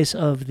rise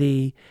of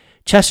the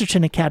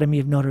Chesterton Academy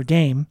of Notre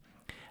Dame,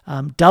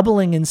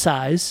 doubling in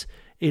size,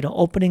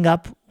 opening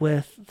up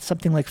with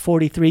something like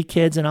 43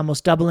 kids and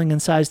almost doubling in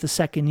size the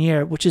second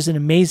year, which is an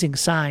amazing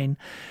sign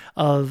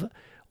of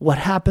what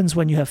happens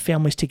when you have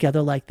families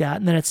together like that.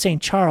 And then at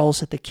St.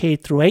 Charles, at the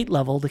K-8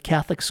 level, the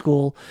Catholic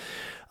school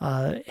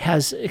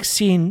has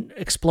seen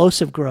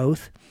explosive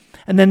growth.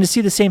 And then to see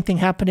the same thing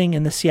happening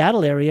in the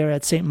Seattle area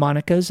at St.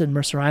 Monica's and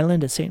Mercer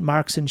Island, at St.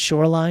 Mark's and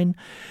Shoreline,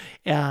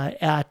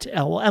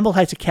 Emerald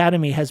Heights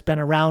Academy has been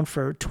around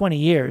for 20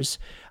 years,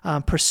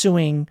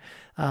 pursuing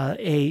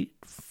a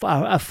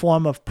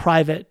form of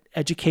private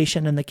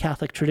education in the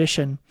Catholic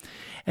tradition.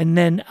 And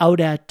then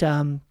out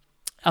in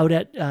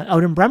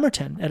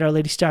Bremerton at Our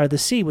Lady Star of the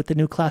Sea with the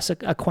new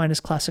Aquinas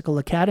Classical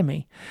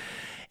Academy.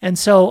 And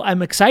so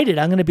I'm excited.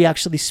 I'm going to be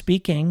actually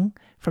speaking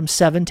from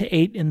 7 to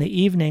 8 in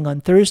the evening on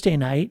Thursday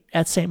night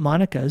at St.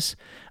 Monica's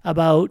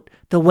about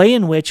the way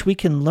in which we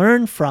can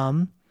learn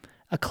from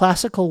a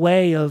classical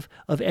way of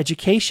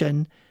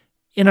education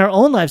in our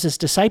own lives as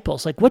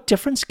disciples. Like, what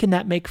difference can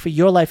that make for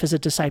your life as a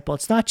disciple?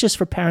 It's not just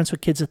for parents with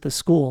kids at the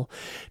school,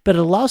 but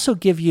it'll also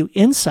give you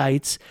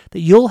insights that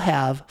you'll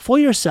have for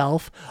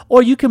yourself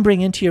or you can bring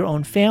into your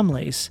own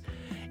families,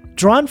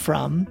 drawn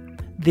from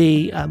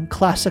the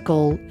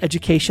classical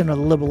education or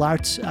the liberal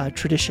arts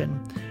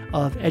tradition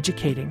of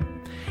educating.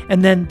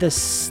 And then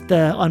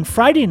on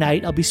Friday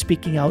night, I'll be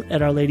speaking out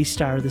at Our Lady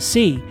Star of the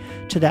Sea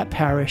to that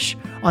parish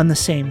on the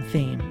same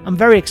theme. I'm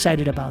very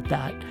excited about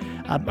that.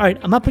 All right,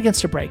 I'm up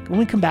against a break. When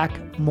we come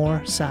back,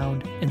 more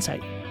Sound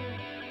Insight.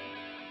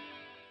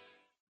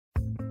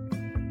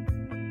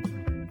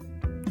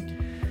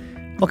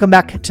 Welcome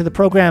back to the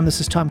program.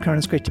 This is Tom Curran.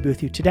 It's great to be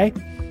with you today.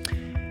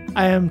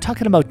 I am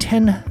talking about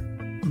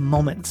 10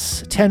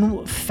 moments,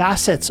 10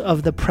 facets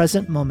of the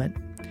present moment,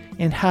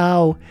 and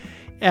how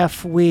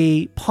if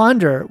we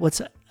ponder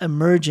what's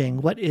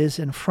emerging, what is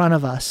in front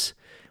of us,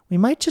 we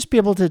might just be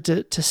able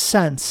to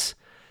sense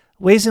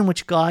ways in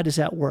which God is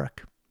at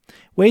work.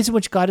 Ways in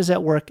which God is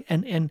at work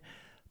and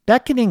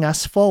beckoning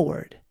us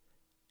forward,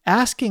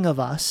 asking of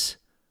us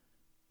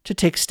to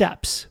take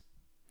steps.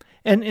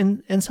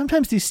 And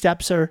sometimes these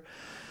steps are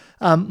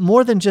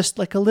more than just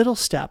like a little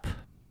step.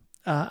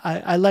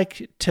 I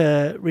like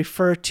to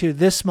refer to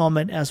this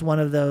moment as one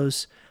of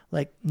those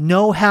like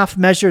no half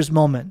measures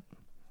moment.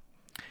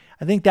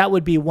 I think that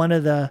would be one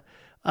of the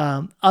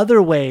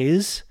other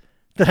ways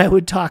that I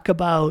would talk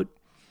about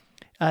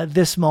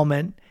this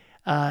moment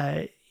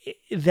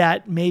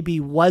that maybe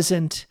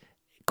wasn't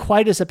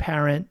quite as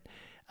apparent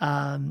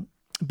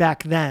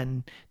back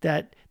then,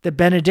 that the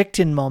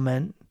Benedictine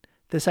moment,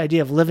 this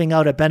idea of living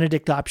out a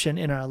Benedict option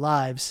in our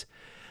lives,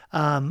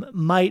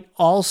 might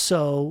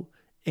also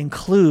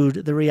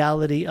include the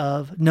reality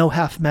of no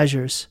half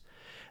measures,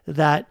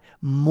 that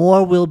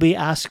more will be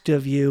asked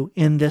of you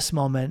in this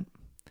moment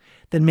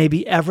than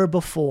maybe ever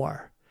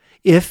before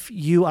if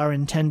you are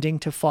intending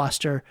to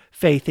foster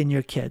faith in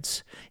your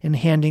kids and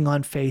handing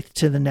on faith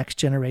to the next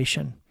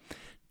generation.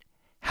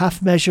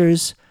 Half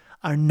measures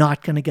are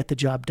not going to get the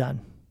job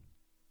done.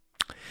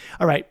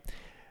 All right,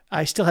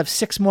 I still have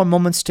 6 more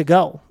moments to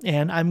go,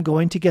 and I'm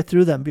going to get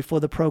through them before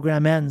the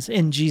program ends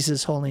in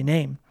Jesus' holy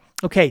name.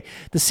 Okay,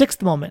 the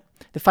 6th moment,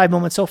 the 5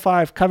 moments so far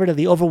I've covered are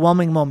the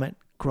overwhelming moment,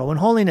 grow in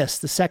holiness.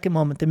 The 2nd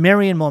moment, the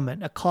Marian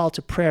moment, a call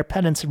to prayer,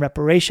 penance, and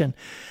reparation.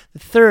 The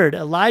 3rd,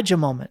 Elijah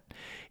moment.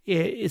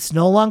 It's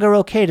no longer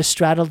okay to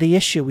straddle the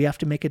issue. We have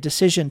to make a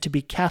decision to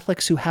be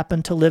Catholics who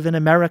happen to live in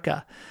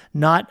America,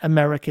 not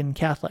American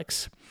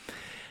Catholics.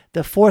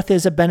 The 4th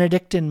is a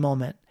Benedictine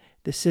moment.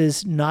 This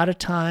is not a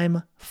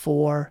time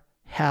for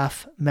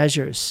half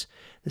measures.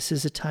 This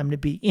is a time to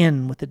be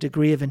in with a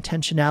degree of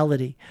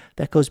intentionality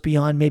that goes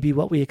beyond maybe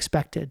what we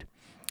expected.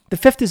 The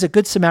 5th is a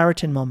Good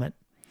Samaritan moment.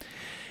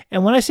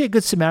 And when I say a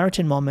Good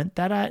Samaritan moment,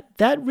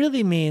 that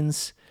really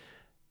means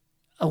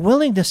a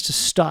willingness to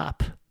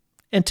stop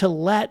and to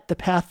let the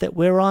path that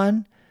we're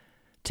on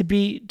to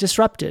be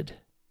disrupted,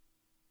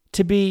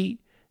 to be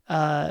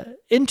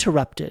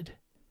interrupted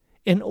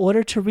in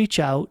order to reach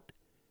out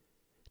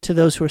to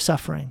those who are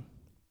suffering,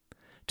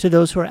 to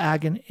those who are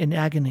in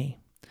agony,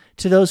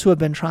 to those who have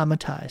been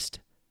traumatized,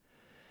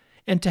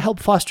 and to help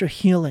foster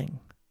healing,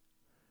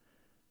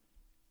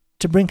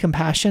 to bring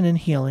compassion and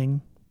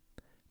healing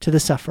to the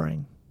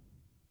suffering.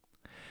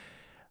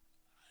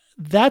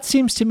 That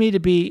seems to me to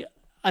be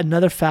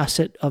another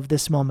facet of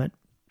this moment.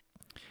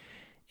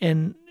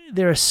 And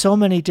there are so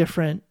many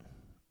different,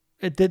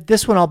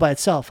 this one all by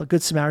itself, a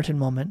Good Samaritan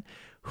moment.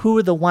 Who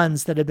are the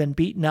ones that have been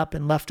beaten up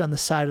and left on the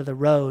side of the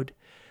road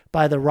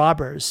by the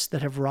robbers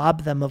that have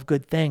robbed them of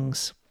good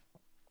things?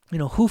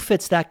 Who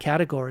fits that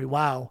category?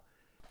 Wow.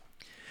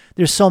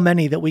 There's so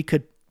many that we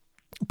could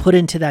put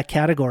into that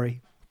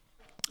category.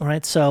 All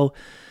right. So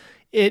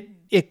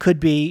it could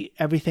be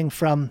everything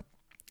from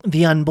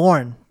the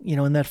unborn,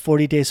 in that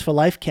 40 Days for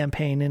Life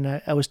campaign.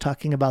 And I was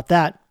talking about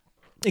that.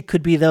 It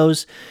could be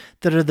those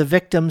that are the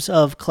victims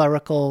of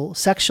clerical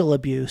sexual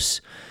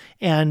abuse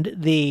and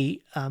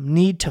the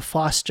need to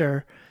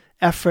foster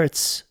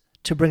efforts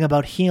to bring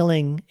about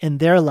healing in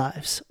their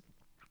lives.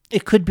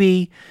 It could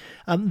be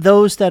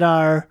those that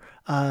are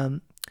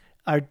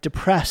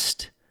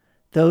depressed,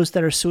 those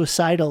that are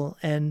suicidal,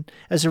 and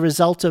as a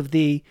result of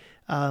the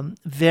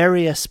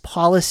various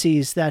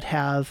policies that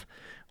have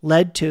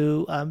led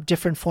to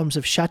different forms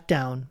of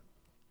shutdown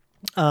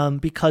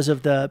because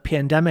of the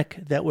pandemic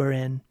that we're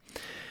in.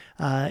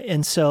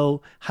 And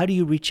so how do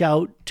you reach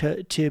out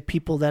to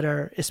people that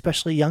are,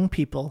 especially young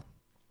people,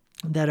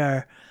 that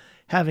are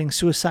having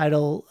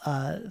suicidal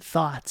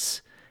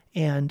thoughts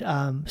and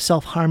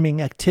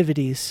self-harming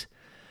activities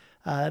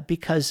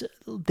because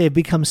they've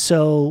become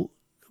so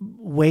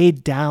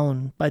weighed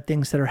down by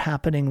things that are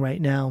happening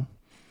right now?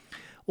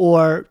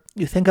 Or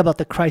you think about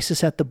the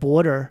crisis at the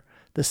border,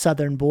 the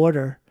southern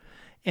border,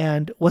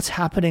 and what's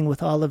happening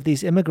with all of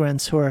these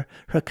immigrants who are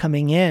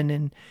coming in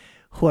and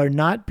who are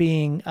not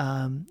being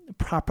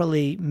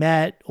properly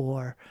met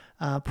or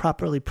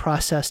properly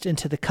processed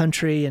into the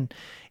country,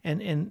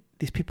 and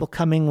these people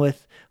coming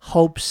with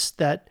hopes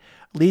that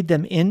lead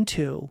them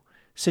into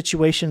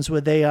situations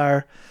where they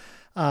are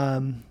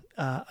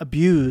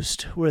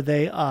abused, where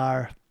they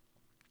are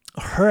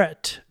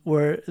hurt,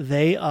 where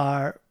they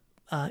are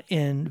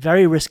in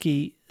very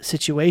risky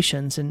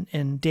situations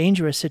and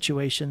dangerous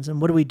situations.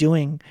 And what are we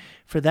doing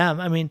for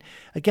them? I mean,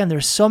 again,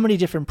 there's so many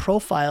different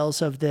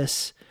profiles of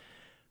this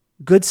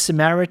Good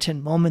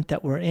Samaritan moment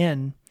that we're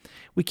in.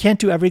 We can't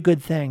do every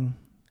good thing,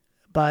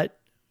 but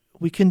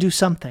we can do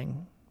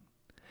something.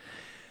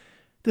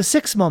 The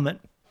sixth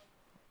moment,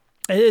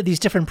 these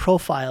different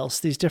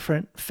profiles, these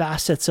different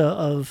facets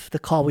of the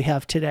call we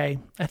have today,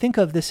 I think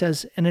of this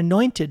as an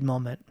anointed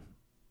moment.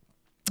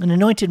 An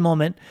anointed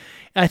moment,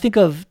 I think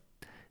of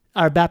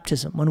our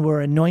baptism when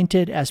we're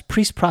anointed as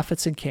priests,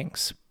 prophets, and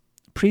kings.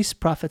 Priests,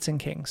 prophets, and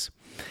kings.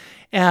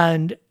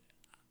 And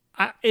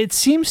it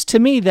seems to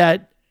me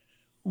that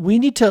we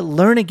need to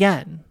learn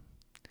again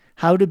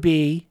how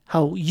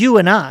you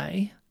and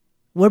I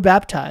were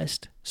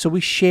baptized, so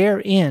we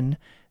share in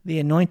the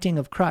anointing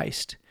of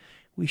Christ.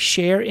 We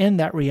share in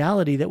that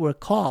reality that we're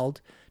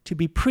called to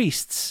be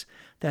priests,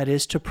 that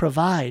is, to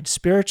provide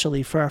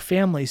spiritually for our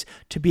families,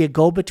 to be a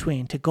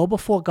go-between, to go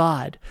before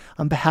God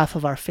on behalf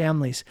of our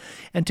families,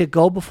 and to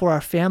go before our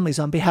families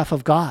on behalf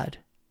of God.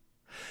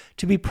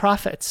 To be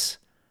prophets,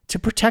 to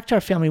protect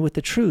our family with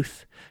the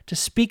truth, to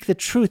speak the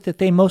truth that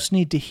they most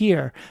need to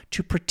hear,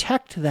 to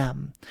protect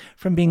them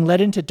from being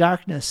led into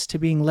darkness, to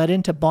being led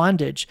into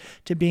bondage,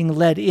 to being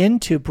led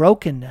into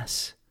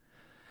brokenness.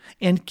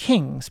 And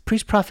kings,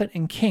 priest, prophet,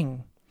 and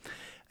king.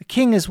 A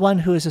king is one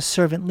who is a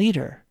servant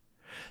leader.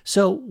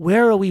 So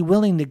where are we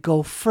willing to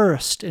go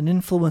first and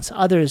influence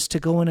others to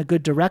go in a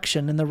good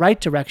direction, in the right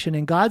direction,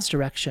 in God's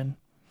direction?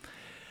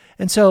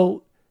 And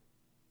so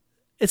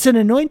it's an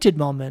anointed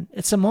moment.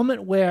 It's a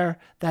moment where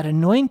that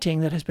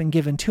anointing that has been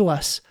given to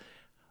us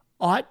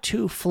ought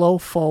to flow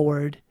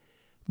forward,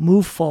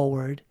 move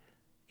forward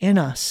in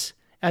us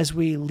as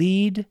we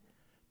lead,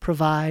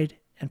 provide,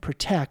 and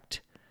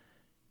protect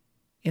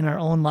in our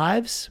own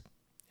lives,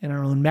 in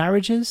our own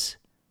marriages,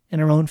 in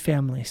our own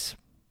families.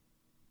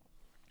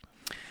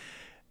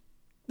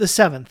 The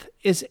seventh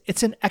is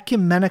it's an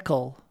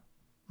ecumenical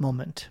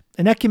moment.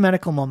 An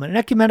ecumenical moment. An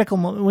ecumenical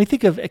moment. When we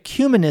think of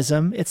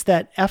ecumenism, it's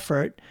that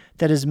effort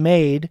that is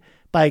made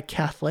by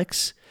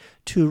Catholics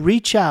to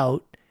reach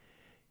out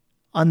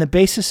on the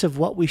basis of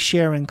what we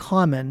share in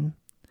common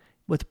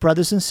with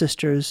brothers and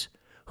sisters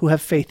who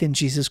have faith in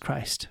Jesus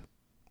Christ.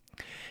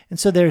 And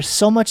so there's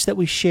so much that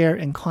we share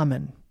in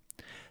common.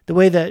 The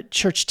way the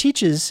church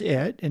teaches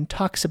it and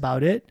talks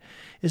about it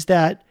is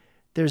that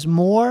there's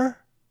more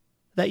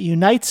that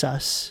unites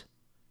us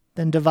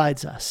than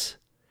divides us.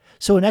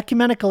 So in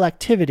ecumenical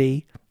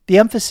activity, the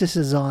emphasis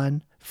is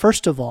on,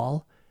 first of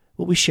all,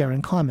 what we share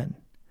in common.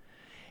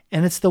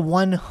 And it's the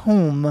one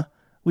whom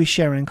we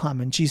share in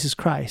common, Jesus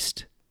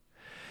Christ.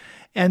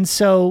 And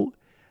so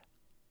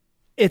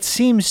it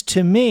seems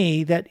to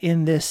me that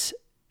in this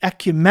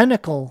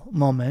ecumenical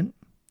moment,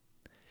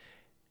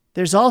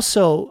 there's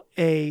also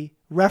a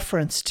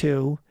reference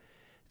to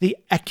the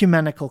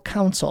Ecumenical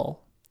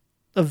Council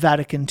of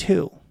Vatican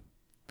II.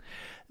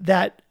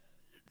 That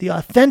the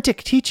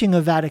authentic teaching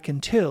of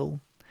Vatican II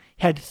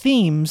had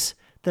themes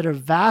that are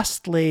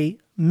vastly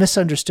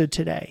misunderstood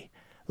today,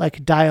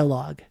 like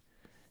dialogue,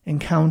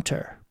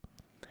 encounter,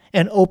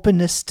 and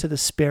openness to the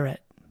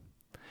Spirit.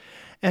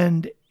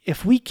 And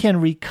if we can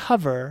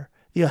recover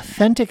the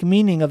authentic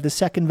meaning of the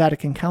Second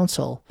Vatican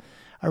Council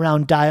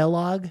around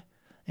dialogue,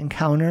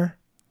 encounter,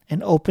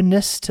 and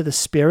openness to the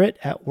Spirit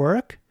at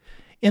work,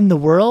 in the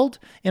world,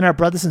 in our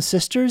brothers and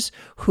sisters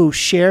who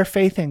share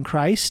faith in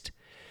Christ,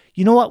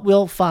 you know what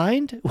we'll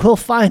find? We'll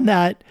find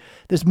that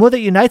there's more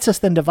that unites us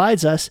than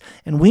divides us,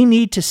 and we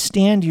need to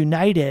stand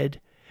united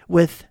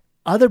with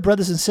other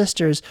brothers and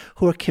sisters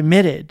who are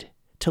committed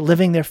to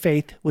living their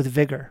faith with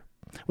vigor,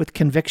 with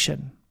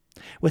conviction,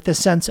 with a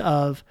sense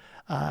of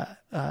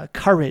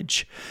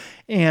courage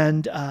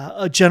and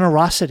a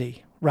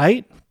generosity,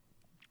 right?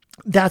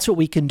 That's what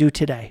we can do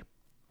today.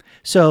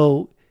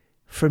 So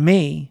for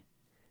me,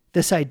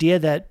 this idea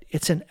that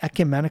it's an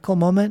ecumenical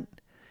moment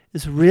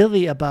is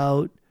really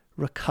about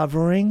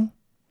recovering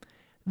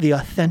the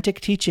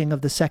authentic teaching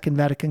of the Second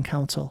Vatican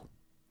Council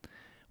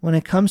when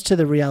it comes to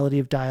the reality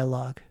of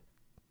dialogue.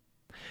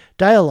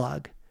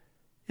 Dialogue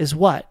is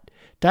what?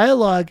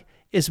 Dialogue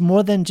is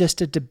more than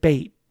just a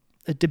debate.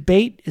 A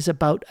debate is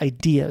about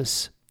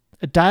ideas.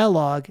 A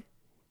dialogue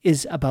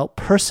is about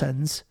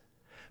persons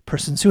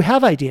who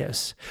have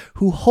ideas,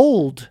 who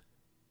hold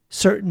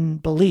certain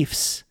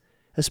beliefs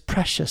as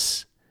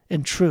precious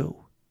and true.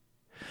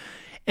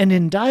 And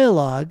in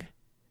dialogue,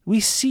 we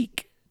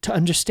seek to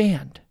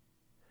understand.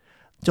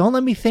 Don't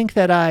let me think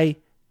that I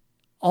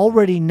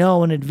already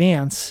know in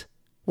advance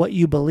what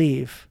you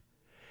believe,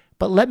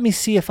 but let me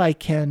see if I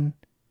can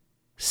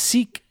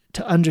seek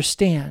to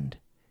understand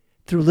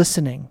through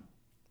listening.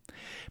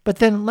 But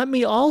then let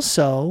me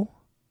also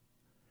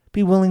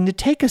be willing to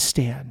take a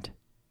stand,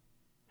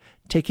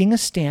 taking a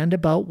stand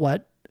about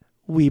what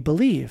we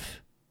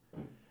believe,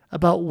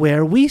 about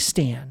where we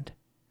stand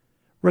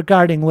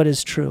regarding what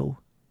is true,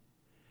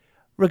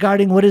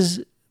 regarding what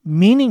is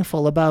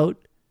meaningful about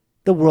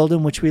the world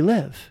in which we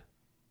live.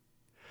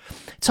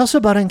 It's also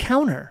about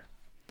encounter.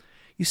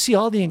 You see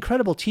all the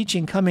incredible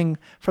teaching coming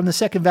from the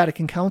Second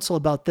Vatican Council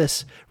about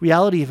this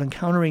reality of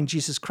encountering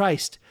Jesus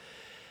Christ.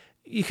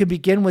 You could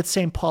begin with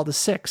St. Paul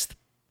VI,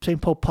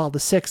 St. Pope Paul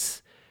VI,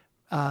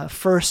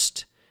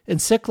 first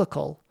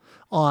encyclical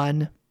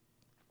on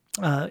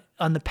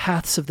the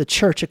paths of the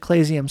church,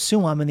 Ecclesiam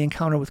Suam, and the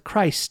encounter with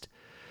Christ.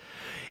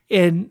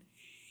 And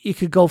you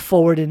could go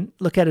forward and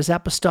look at his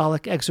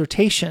apostolic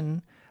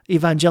exhortation,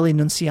 Evangelii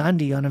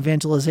Nunciandi, on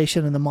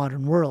evangelization in the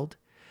modern world,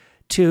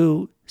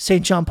 to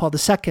St. John Paul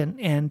II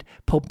and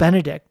Pope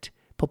Benedict,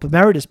 Pope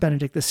Emeritus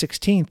Benedict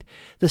XVI,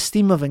 this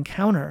theme of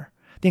encounter,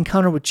 the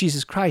encounter with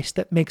Jesus Christ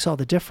that makes all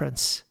the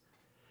difference.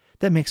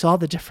 That makes all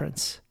the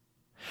difference.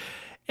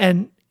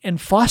 And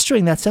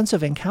fostering that sense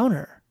of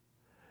encounter,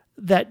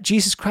 that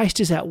Jesus Christ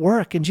is at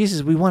work, and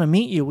Jesus, we want to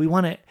meet you. We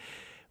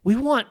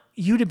want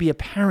you to be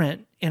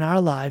apparent in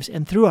our lives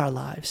and through our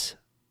lives.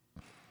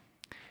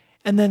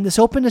 And then this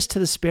openness to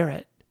the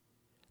Spirit,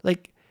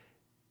 like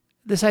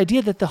this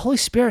idea that the Holy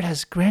Spirit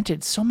has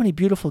granted so many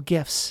beautiful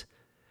gifts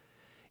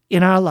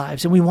in our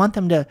lives, and we want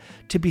them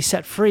to be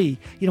set free.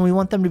 We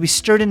want them to be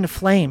stirred into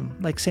flame,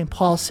 like St.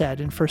 Paul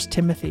said in 1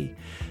 Timothy,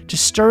 to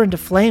stir into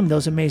flame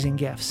those amazing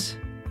gifts.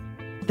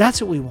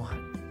 That's what we want.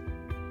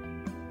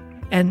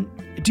 And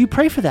do you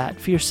pray for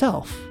that for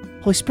yourself?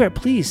 Holy Spirit,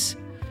 please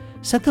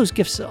set those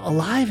gifts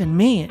alive in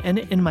me and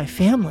in my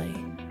family.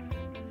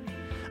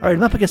 All right,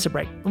 I'm up against a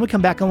break. When we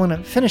come back, I want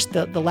to finish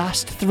the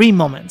last 3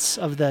 moments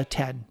of the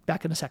 10.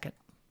 Back in a second.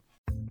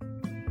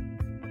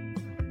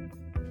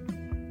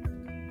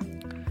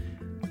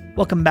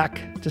 Welcome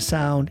back to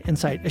Sound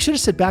Insight. I should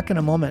have said back in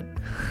a moment.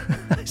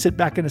 I said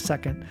back in a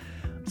second.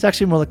 It's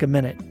actually more like a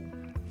minute.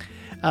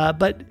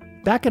 But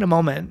back in a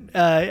moment,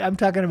 I'm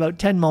talking about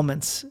 10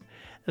 moments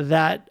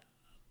that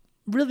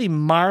really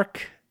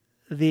mark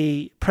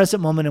the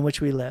present moment in which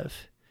we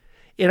live.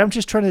 And I'm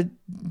just trying to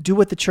do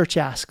what the church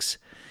asks.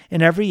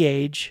 In every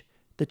age,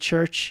 the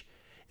church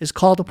is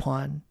called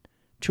upon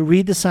to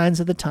read the signs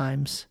of the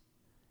times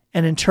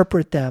and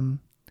interpret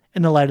them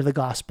in the light of the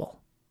gospel,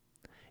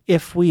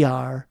 if we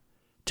are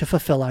to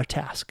fulfill our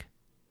task.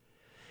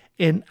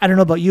 And I don't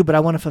know about you, but I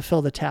want to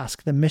fulfill the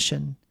task, the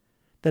mission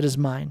that is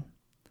mine.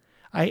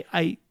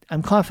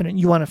 I'm confident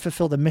you want to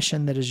fulfill the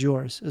mission that is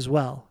yours as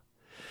well.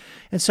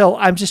 And so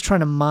I'm just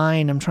trying to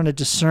mine, I'm trying to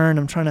discern,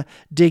 I'm trying to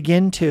dig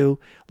into,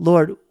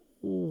 Lord,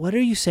 what are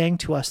you saying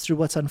to us through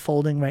what's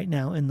unfolding right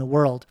now in the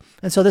world?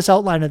 And so this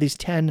outline of these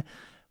 10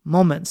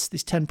 moments,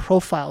 these 10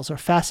 profiles or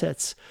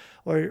facets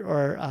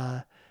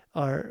or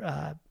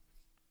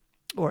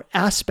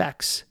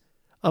aspects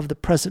of the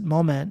present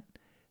moment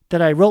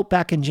that I wrote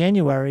back in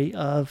January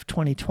of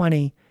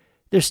 2020,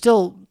 they're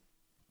still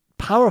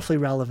powerfully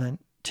relevant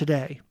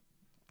today.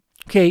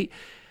 Okay,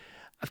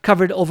 I've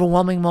covered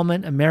overwhelming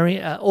moment,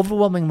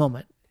 overwhelming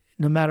moment.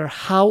 No matter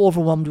how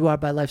overwhelmed you are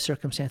by life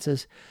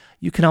circumstances,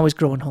 you can always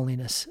grow in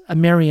holiness. A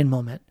Marian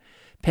moment,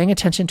 paying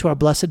attention to our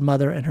Blessed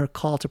Mother and her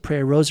call to pray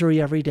a rosary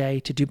every day,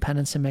 to do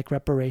penance and make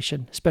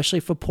reparation, especially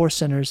for poor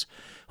sinners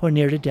who are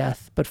near to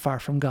death but far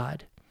from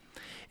God.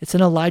 It's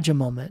an Elijah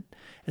moment.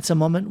 It's a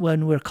moment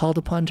when we're called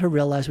upon to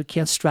realize we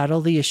can't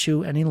straddle the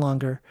issue any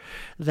longer,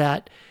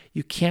 that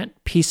you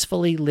can't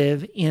peacefully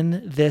live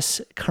in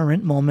this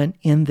current moment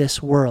in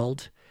this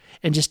world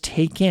and just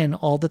take in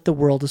all that the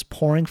world is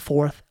pouring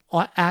forth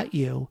at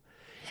you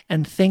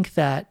and think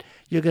that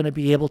you're going to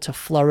be able to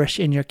flourish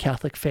in your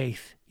Catholic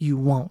faith. You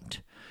won't.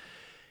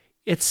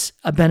 It's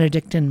a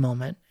Benedictine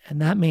moment,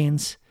 and that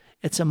means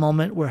it's a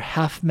moment where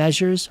half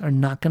measures are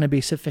not going to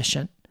be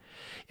sufficient.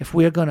 If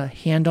we are going to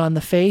hand on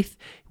the faith,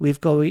 we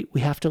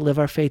have to live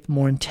our faith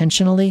more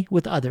intentionally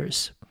with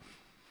others.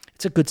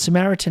 It's a Good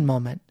Samaritan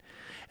moment.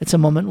 It's a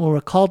moment where we're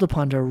called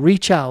upon to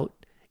reach out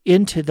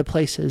into the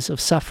places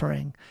of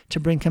suffering, to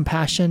bring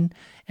compassion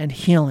and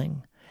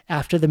healing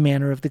after the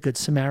manner of the Good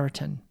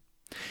Samaritan.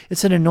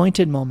 It's an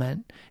anointed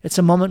moment. It's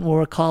a moment where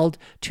we're called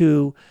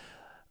to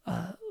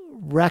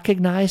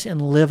recognize and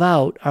live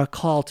out our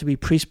call to be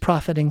priest,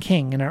 prophet, and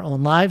king in our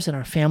own lives, in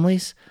our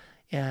families,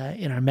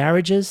 in our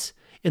marriages,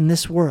 in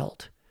this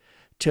world,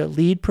 to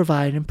lead,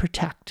 provide, and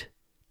protect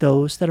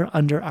those that are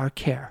under our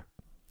care.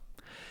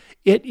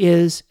 It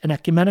is an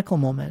ecumenical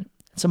moment.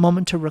 It's a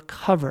moment to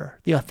recover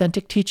the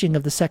authentic teaching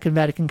of the Second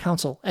Vatican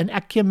Council, an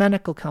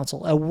ecumenical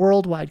council, a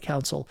worldwide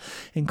council.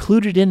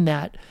 Included in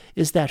that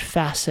is that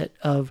facet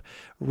of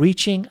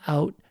reaching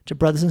out to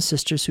brothers and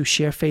sisters who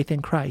share faith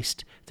in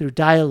Christ through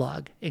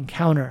dialogue,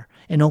 encounter,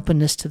 and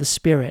openness to the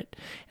Spirit,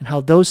 and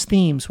how those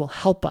themes will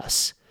help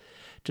us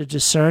to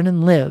discern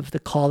and live the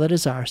call that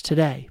is ours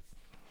today.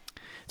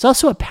 It's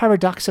also a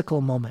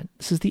paradoxical moment.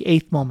 This is the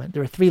 8th moment.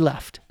 There are 3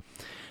 left.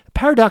 A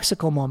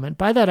paradoxical moment,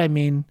 by that I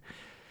mean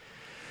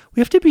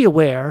we have to be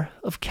aware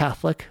of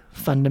Catholic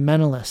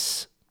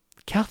fundamentalists.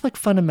 Catholic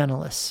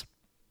fundamentalists.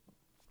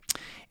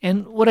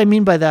 And what I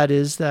mean by that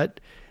is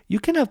that you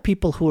can have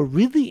people who are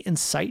really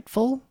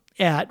insightful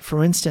at,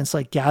 for instance,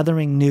 like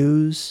gathering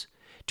news,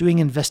 doing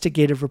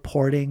investigative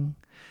reporting,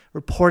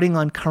 reporting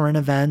on current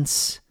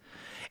events,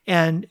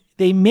 and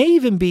they may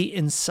even be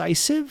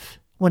incisive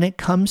when it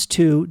comes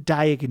to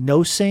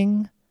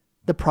diagnosing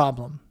the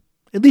problem,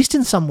 at least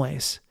in some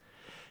ways.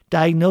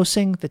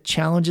 Diagnosing the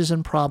challenges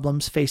and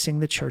problems facing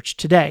the church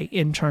today,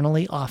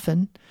 internally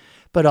often,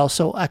 but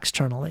also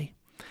externally.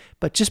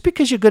 But just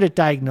because you're good at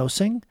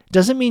diagnosing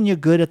doesn't mean you're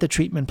good at the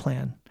treatment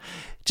plan.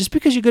 Just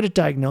because you're good at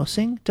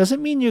diagnosing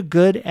doesn't mean you're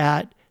good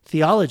at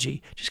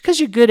theology. Just because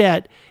you're good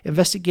at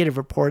investigative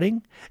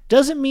reporting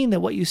doesn't mean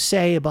that what you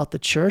say about the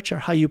church or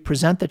how you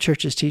present the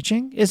church's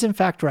teaching is in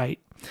fact right.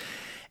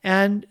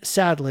 And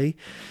sadly,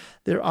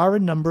 there are a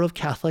number of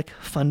Catholic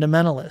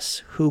fundamentalists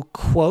who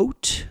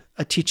quote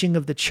a teaching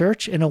of the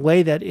church in a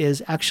way that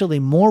is actually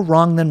more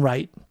wrong than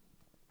right.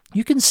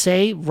 You can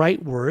say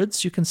right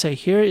words. You can say,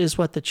 here is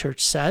what the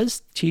church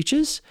says,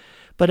 teaches,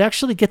 but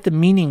actually get the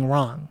meaning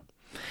wrong.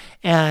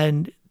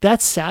 And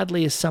that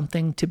sadly is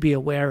something to be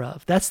aware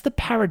of. That's the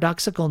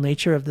paradoxical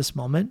nature of this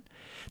moment,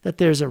 that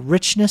there's a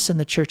richness in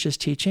the church's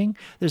teaching.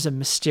 There's a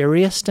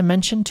mysterious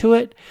dimension to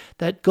it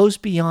that goes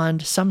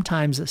beyond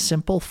sometimes the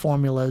simple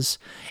formulas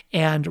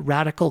and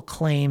radical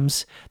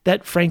claims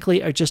that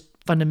frankly are just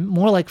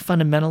more like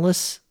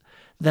fundamentalists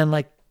than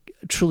like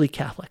truly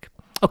Catholic.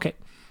 Okay.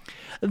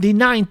 The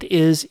 9th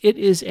is, it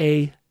is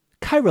a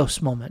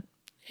Kairos moment.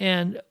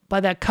 And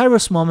by that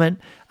Kairos moment,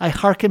 I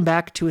hearken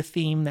back to a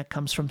theme that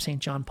comes from St.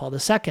 John Paul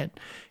II,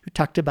 who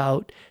talked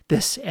about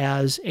this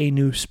as a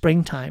new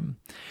springtime,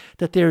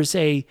 that there's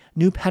a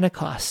new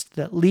Pentecost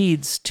that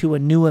leads to a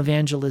new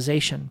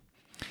evangelization.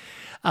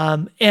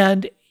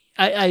 And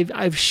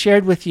I've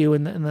shared with you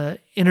in the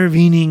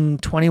intervening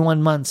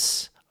 21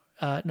 months,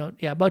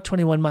 about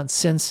 21 months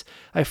since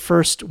I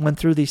first went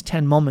through these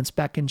 10 moments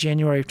back in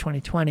January of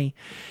 2020,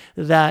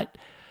 that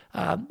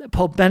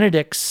Pope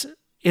Benedict's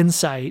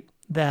insight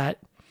that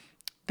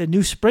the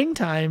new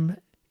springtime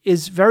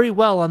is very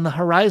well on the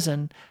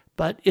horizon,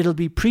 but it'll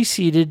be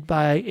preceded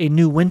by a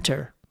new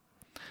winter.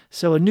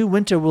 So a new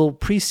winter will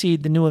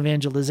precede the new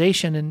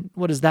evangelization. And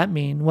what does that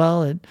mean?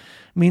 Well, it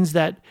means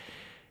that,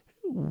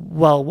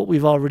 what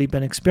we've already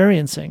been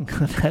experiencing,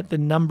 that the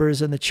numbers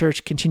in the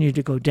church continue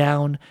to go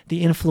down,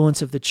 the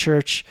influence of the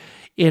church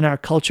in our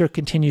culture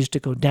continues to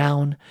go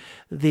down,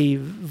 the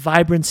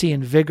vibrancy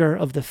and vigor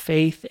of the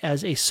faith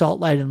as a salt,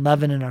 light, and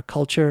leaven in our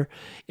culture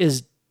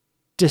is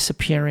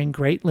disappearing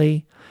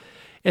greatly.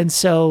 And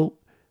so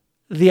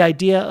the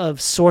idea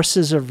of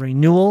sources of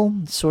renewal,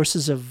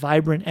 sources of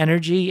vibrant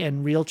energy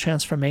and real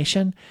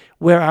transformation,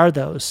 where are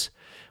those?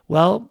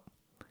 Well,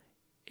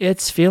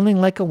 it's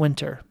feeling like a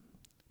winter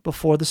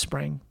before the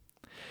spring.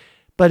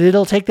 But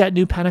it'll take that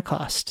new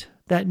Pentecost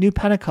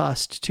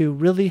to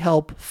really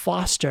help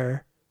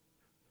foster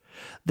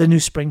the new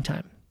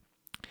springtime.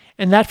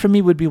 And that for me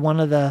would be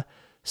one of the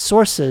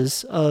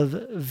sources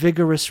of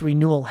vigorous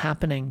renewal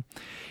happening.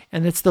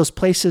 And it's those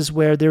places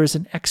where there is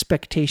an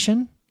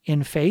expectation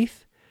in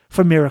faith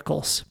for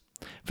miracles,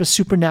 for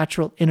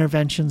supernatural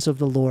interventions of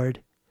the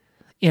Lord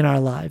in our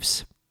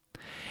lives.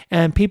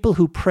 And people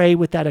who pray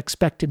with that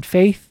expectant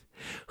faith,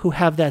 who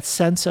have that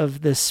sense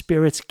of the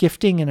Spirit's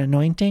gifting and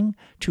anointing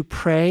to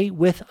pray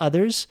with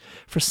others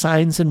for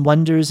signs and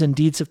wonders and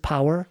deeds of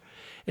power,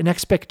 an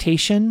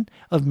expectation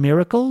of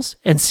miracles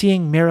and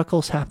seeing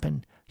miracles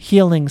happen,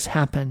 healings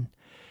happen.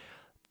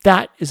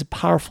 That is a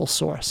powerful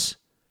source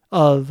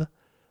of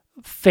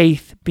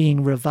faith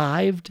being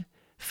revived,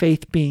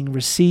 faith being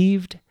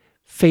received,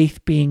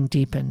 faith being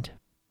deepened.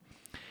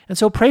 And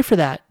so pray for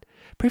that.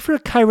 Pray for a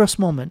Kairos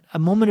moment, a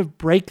moment of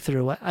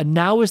breakthrough, a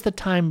now is the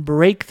time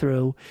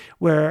breakthrough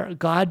where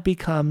God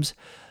becomes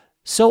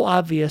so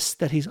obvious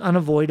that he's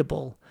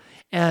unavoidable.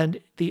 And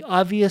the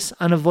obvious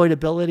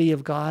unavoidability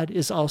of God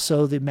is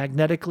also the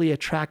magnetically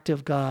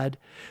attractive God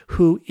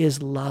who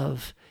is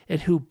love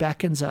and who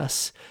beckons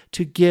us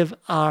to give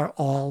our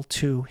all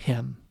to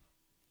him.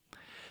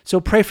 So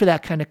pray for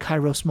that kind of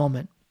kairos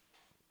moment.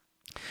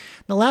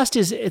 The last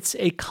is it's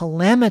a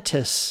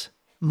calamitous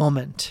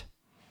moment.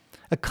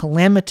 A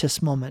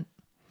calamitous moment.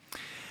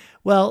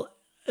 Well,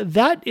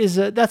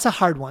 that's a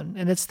hard one,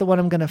 and it's the one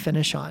I'm going to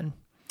finish on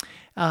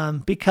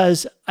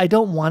because I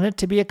don't want it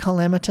to be a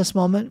calamitous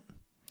moment.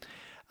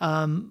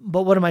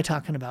 But what am I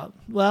talking about?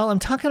 Well, I'm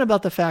talking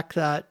about the fact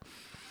that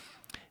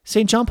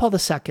St. John Paul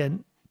II,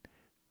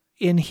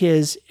 in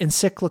his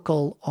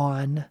encyclical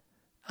on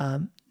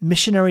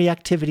missionary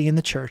activity in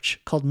the church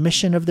called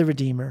Mission of the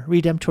Redeemer,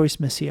 Redemptoris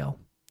Missio,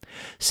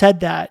 said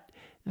that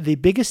the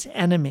biggest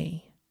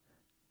enemy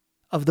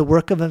of the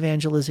work of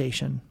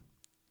evangelization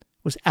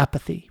was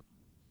apathy.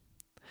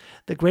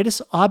 The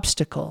greatest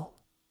obstacle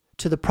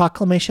to the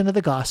proclamation of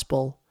the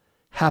gospel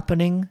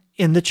happening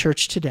in the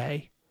church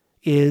today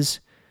is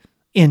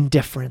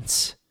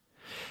indifference.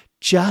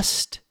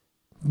 Just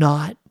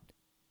not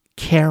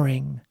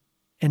caring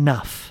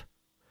enough.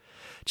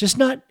 Just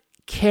not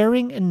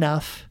caring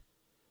enough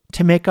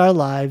to make our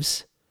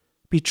lives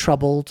be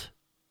troubled,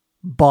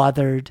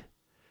 bothered,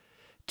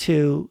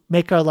 to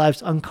make our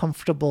lives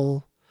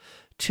uncomfortable,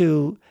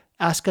 to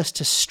ask us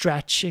to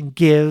stretch and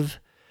give,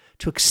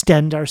 to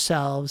extend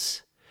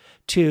ourselves,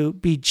 to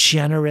be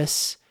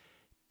generous,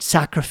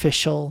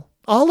 sacrificial,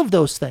 all of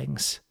those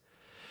things.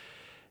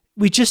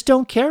 We just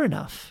don't care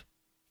enough.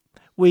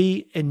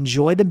 We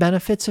enjoy the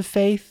benefits of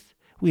faith.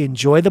 We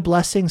enjoy the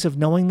blessings of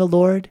knowing the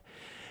Lord.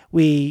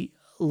 We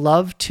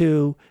love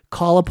to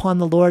call upon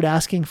the Lord,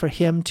 asking for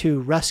him to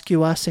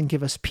rescue us and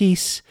give us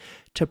peace,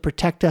 to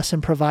protect us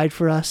and provide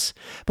for us.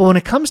 But when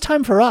it comes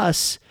time for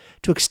us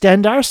to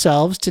extend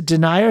ourselves, to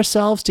deny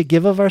ourselves, to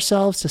give of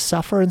ourselves, to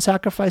suffer and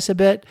sacrifice a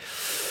bit,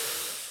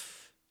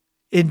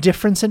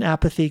 indifference and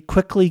apathy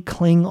quickly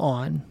cling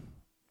on,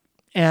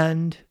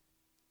 and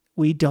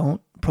we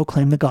don't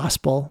proclaim the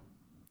gospel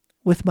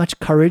with much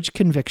courage,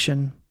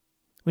 conviction.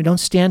 We don't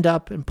stand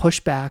up and push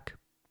back.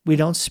 We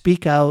don't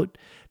speak out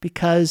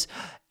because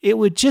it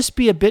would just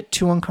be a bit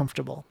too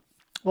uncomfortable.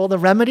 Well, the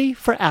remedy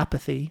for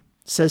apathy,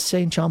 says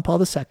St. John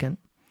Paul II,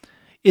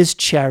 is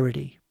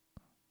charity.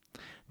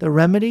 The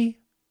remedy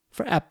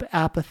for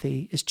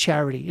apathy is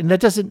charity.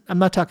 And I'm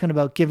not talking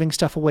about giving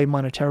stuff away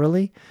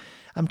monetarily.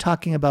 I'm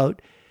talking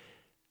about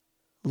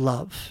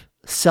love,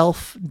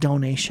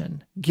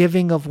 self-donation,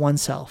 giving of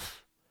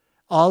oneself.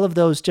 All of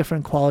those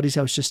different qualities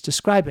I was just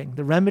describing.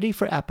 The remedy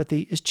for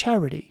apathy is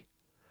charity.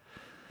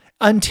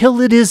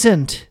 Until it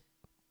isn't.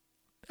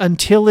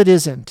 Until it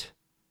isn't.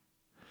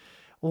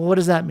 Well, what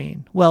does that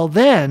mean? Well,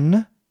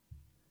 then,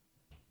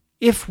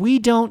 if we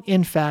don't,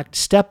 in fact,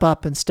 step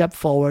up and step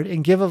forward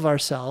and give of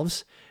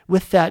ourselves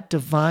with that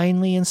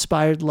divinely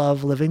inspired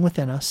love living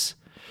within us,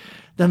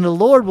 then the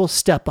Lord will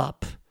step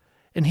up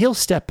and he'll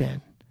step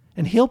in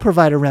and he'll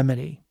provide a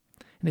remedy.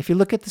 And if you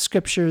look at the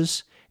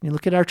scriptures and you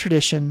look at our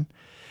tradition,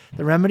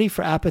 the remedy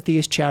for apathy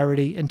is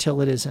charity until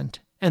it isn't.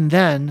 And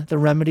then the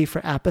remedy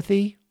for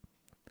apathy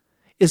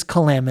is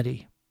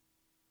calamity.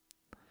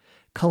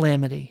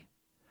 Calamity.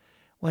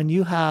 When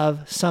you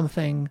have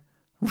something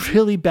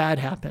really bad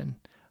happen,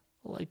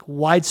 like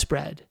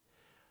widespread,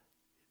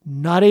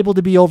 not able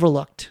to be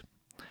overlooked,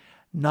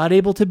 not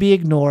able to be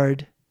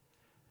ignored,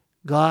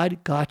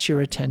 God got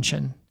your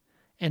attention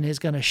and is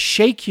going to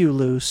shake you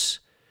loose.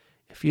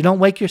 If you don't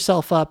wake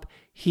yourself up,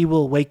 he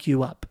will wake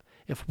you up.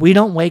 If we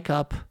don't wake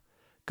up,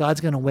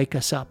 God's going to wake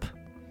us up.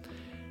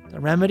 The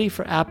remedy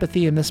for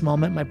apathy in this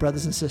moment, my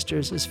brothers and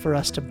sisters, is for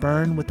us to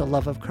burn with the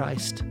love of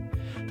Christ.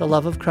 The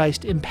love of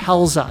Christ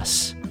impels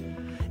us.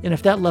 And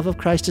if that love of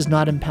Christ is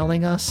not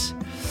impelling us,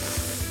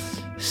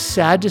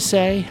 sad to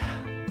say,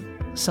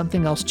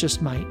 something else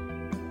just might.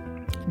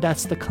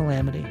 That's the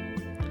calamity.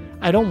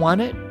 I don't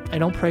want it. I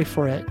don't pray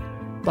for it.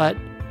 But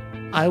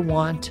I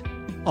want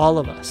all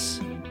of us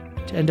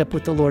to end up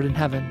with the Lord in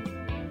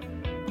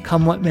heaven.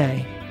 Come what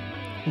may.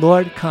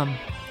 Lord, come.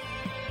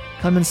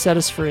 Come and set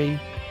us free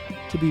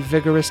to be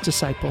vigorous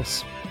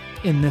disciples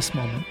in this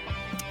moment.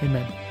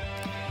 Amen.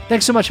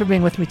 Thanks so much for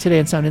being with me today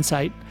in Sound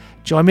Insight.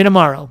 Join me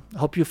tomorrow. I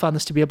hope you found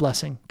this to be a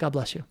blessing. God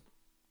bless you.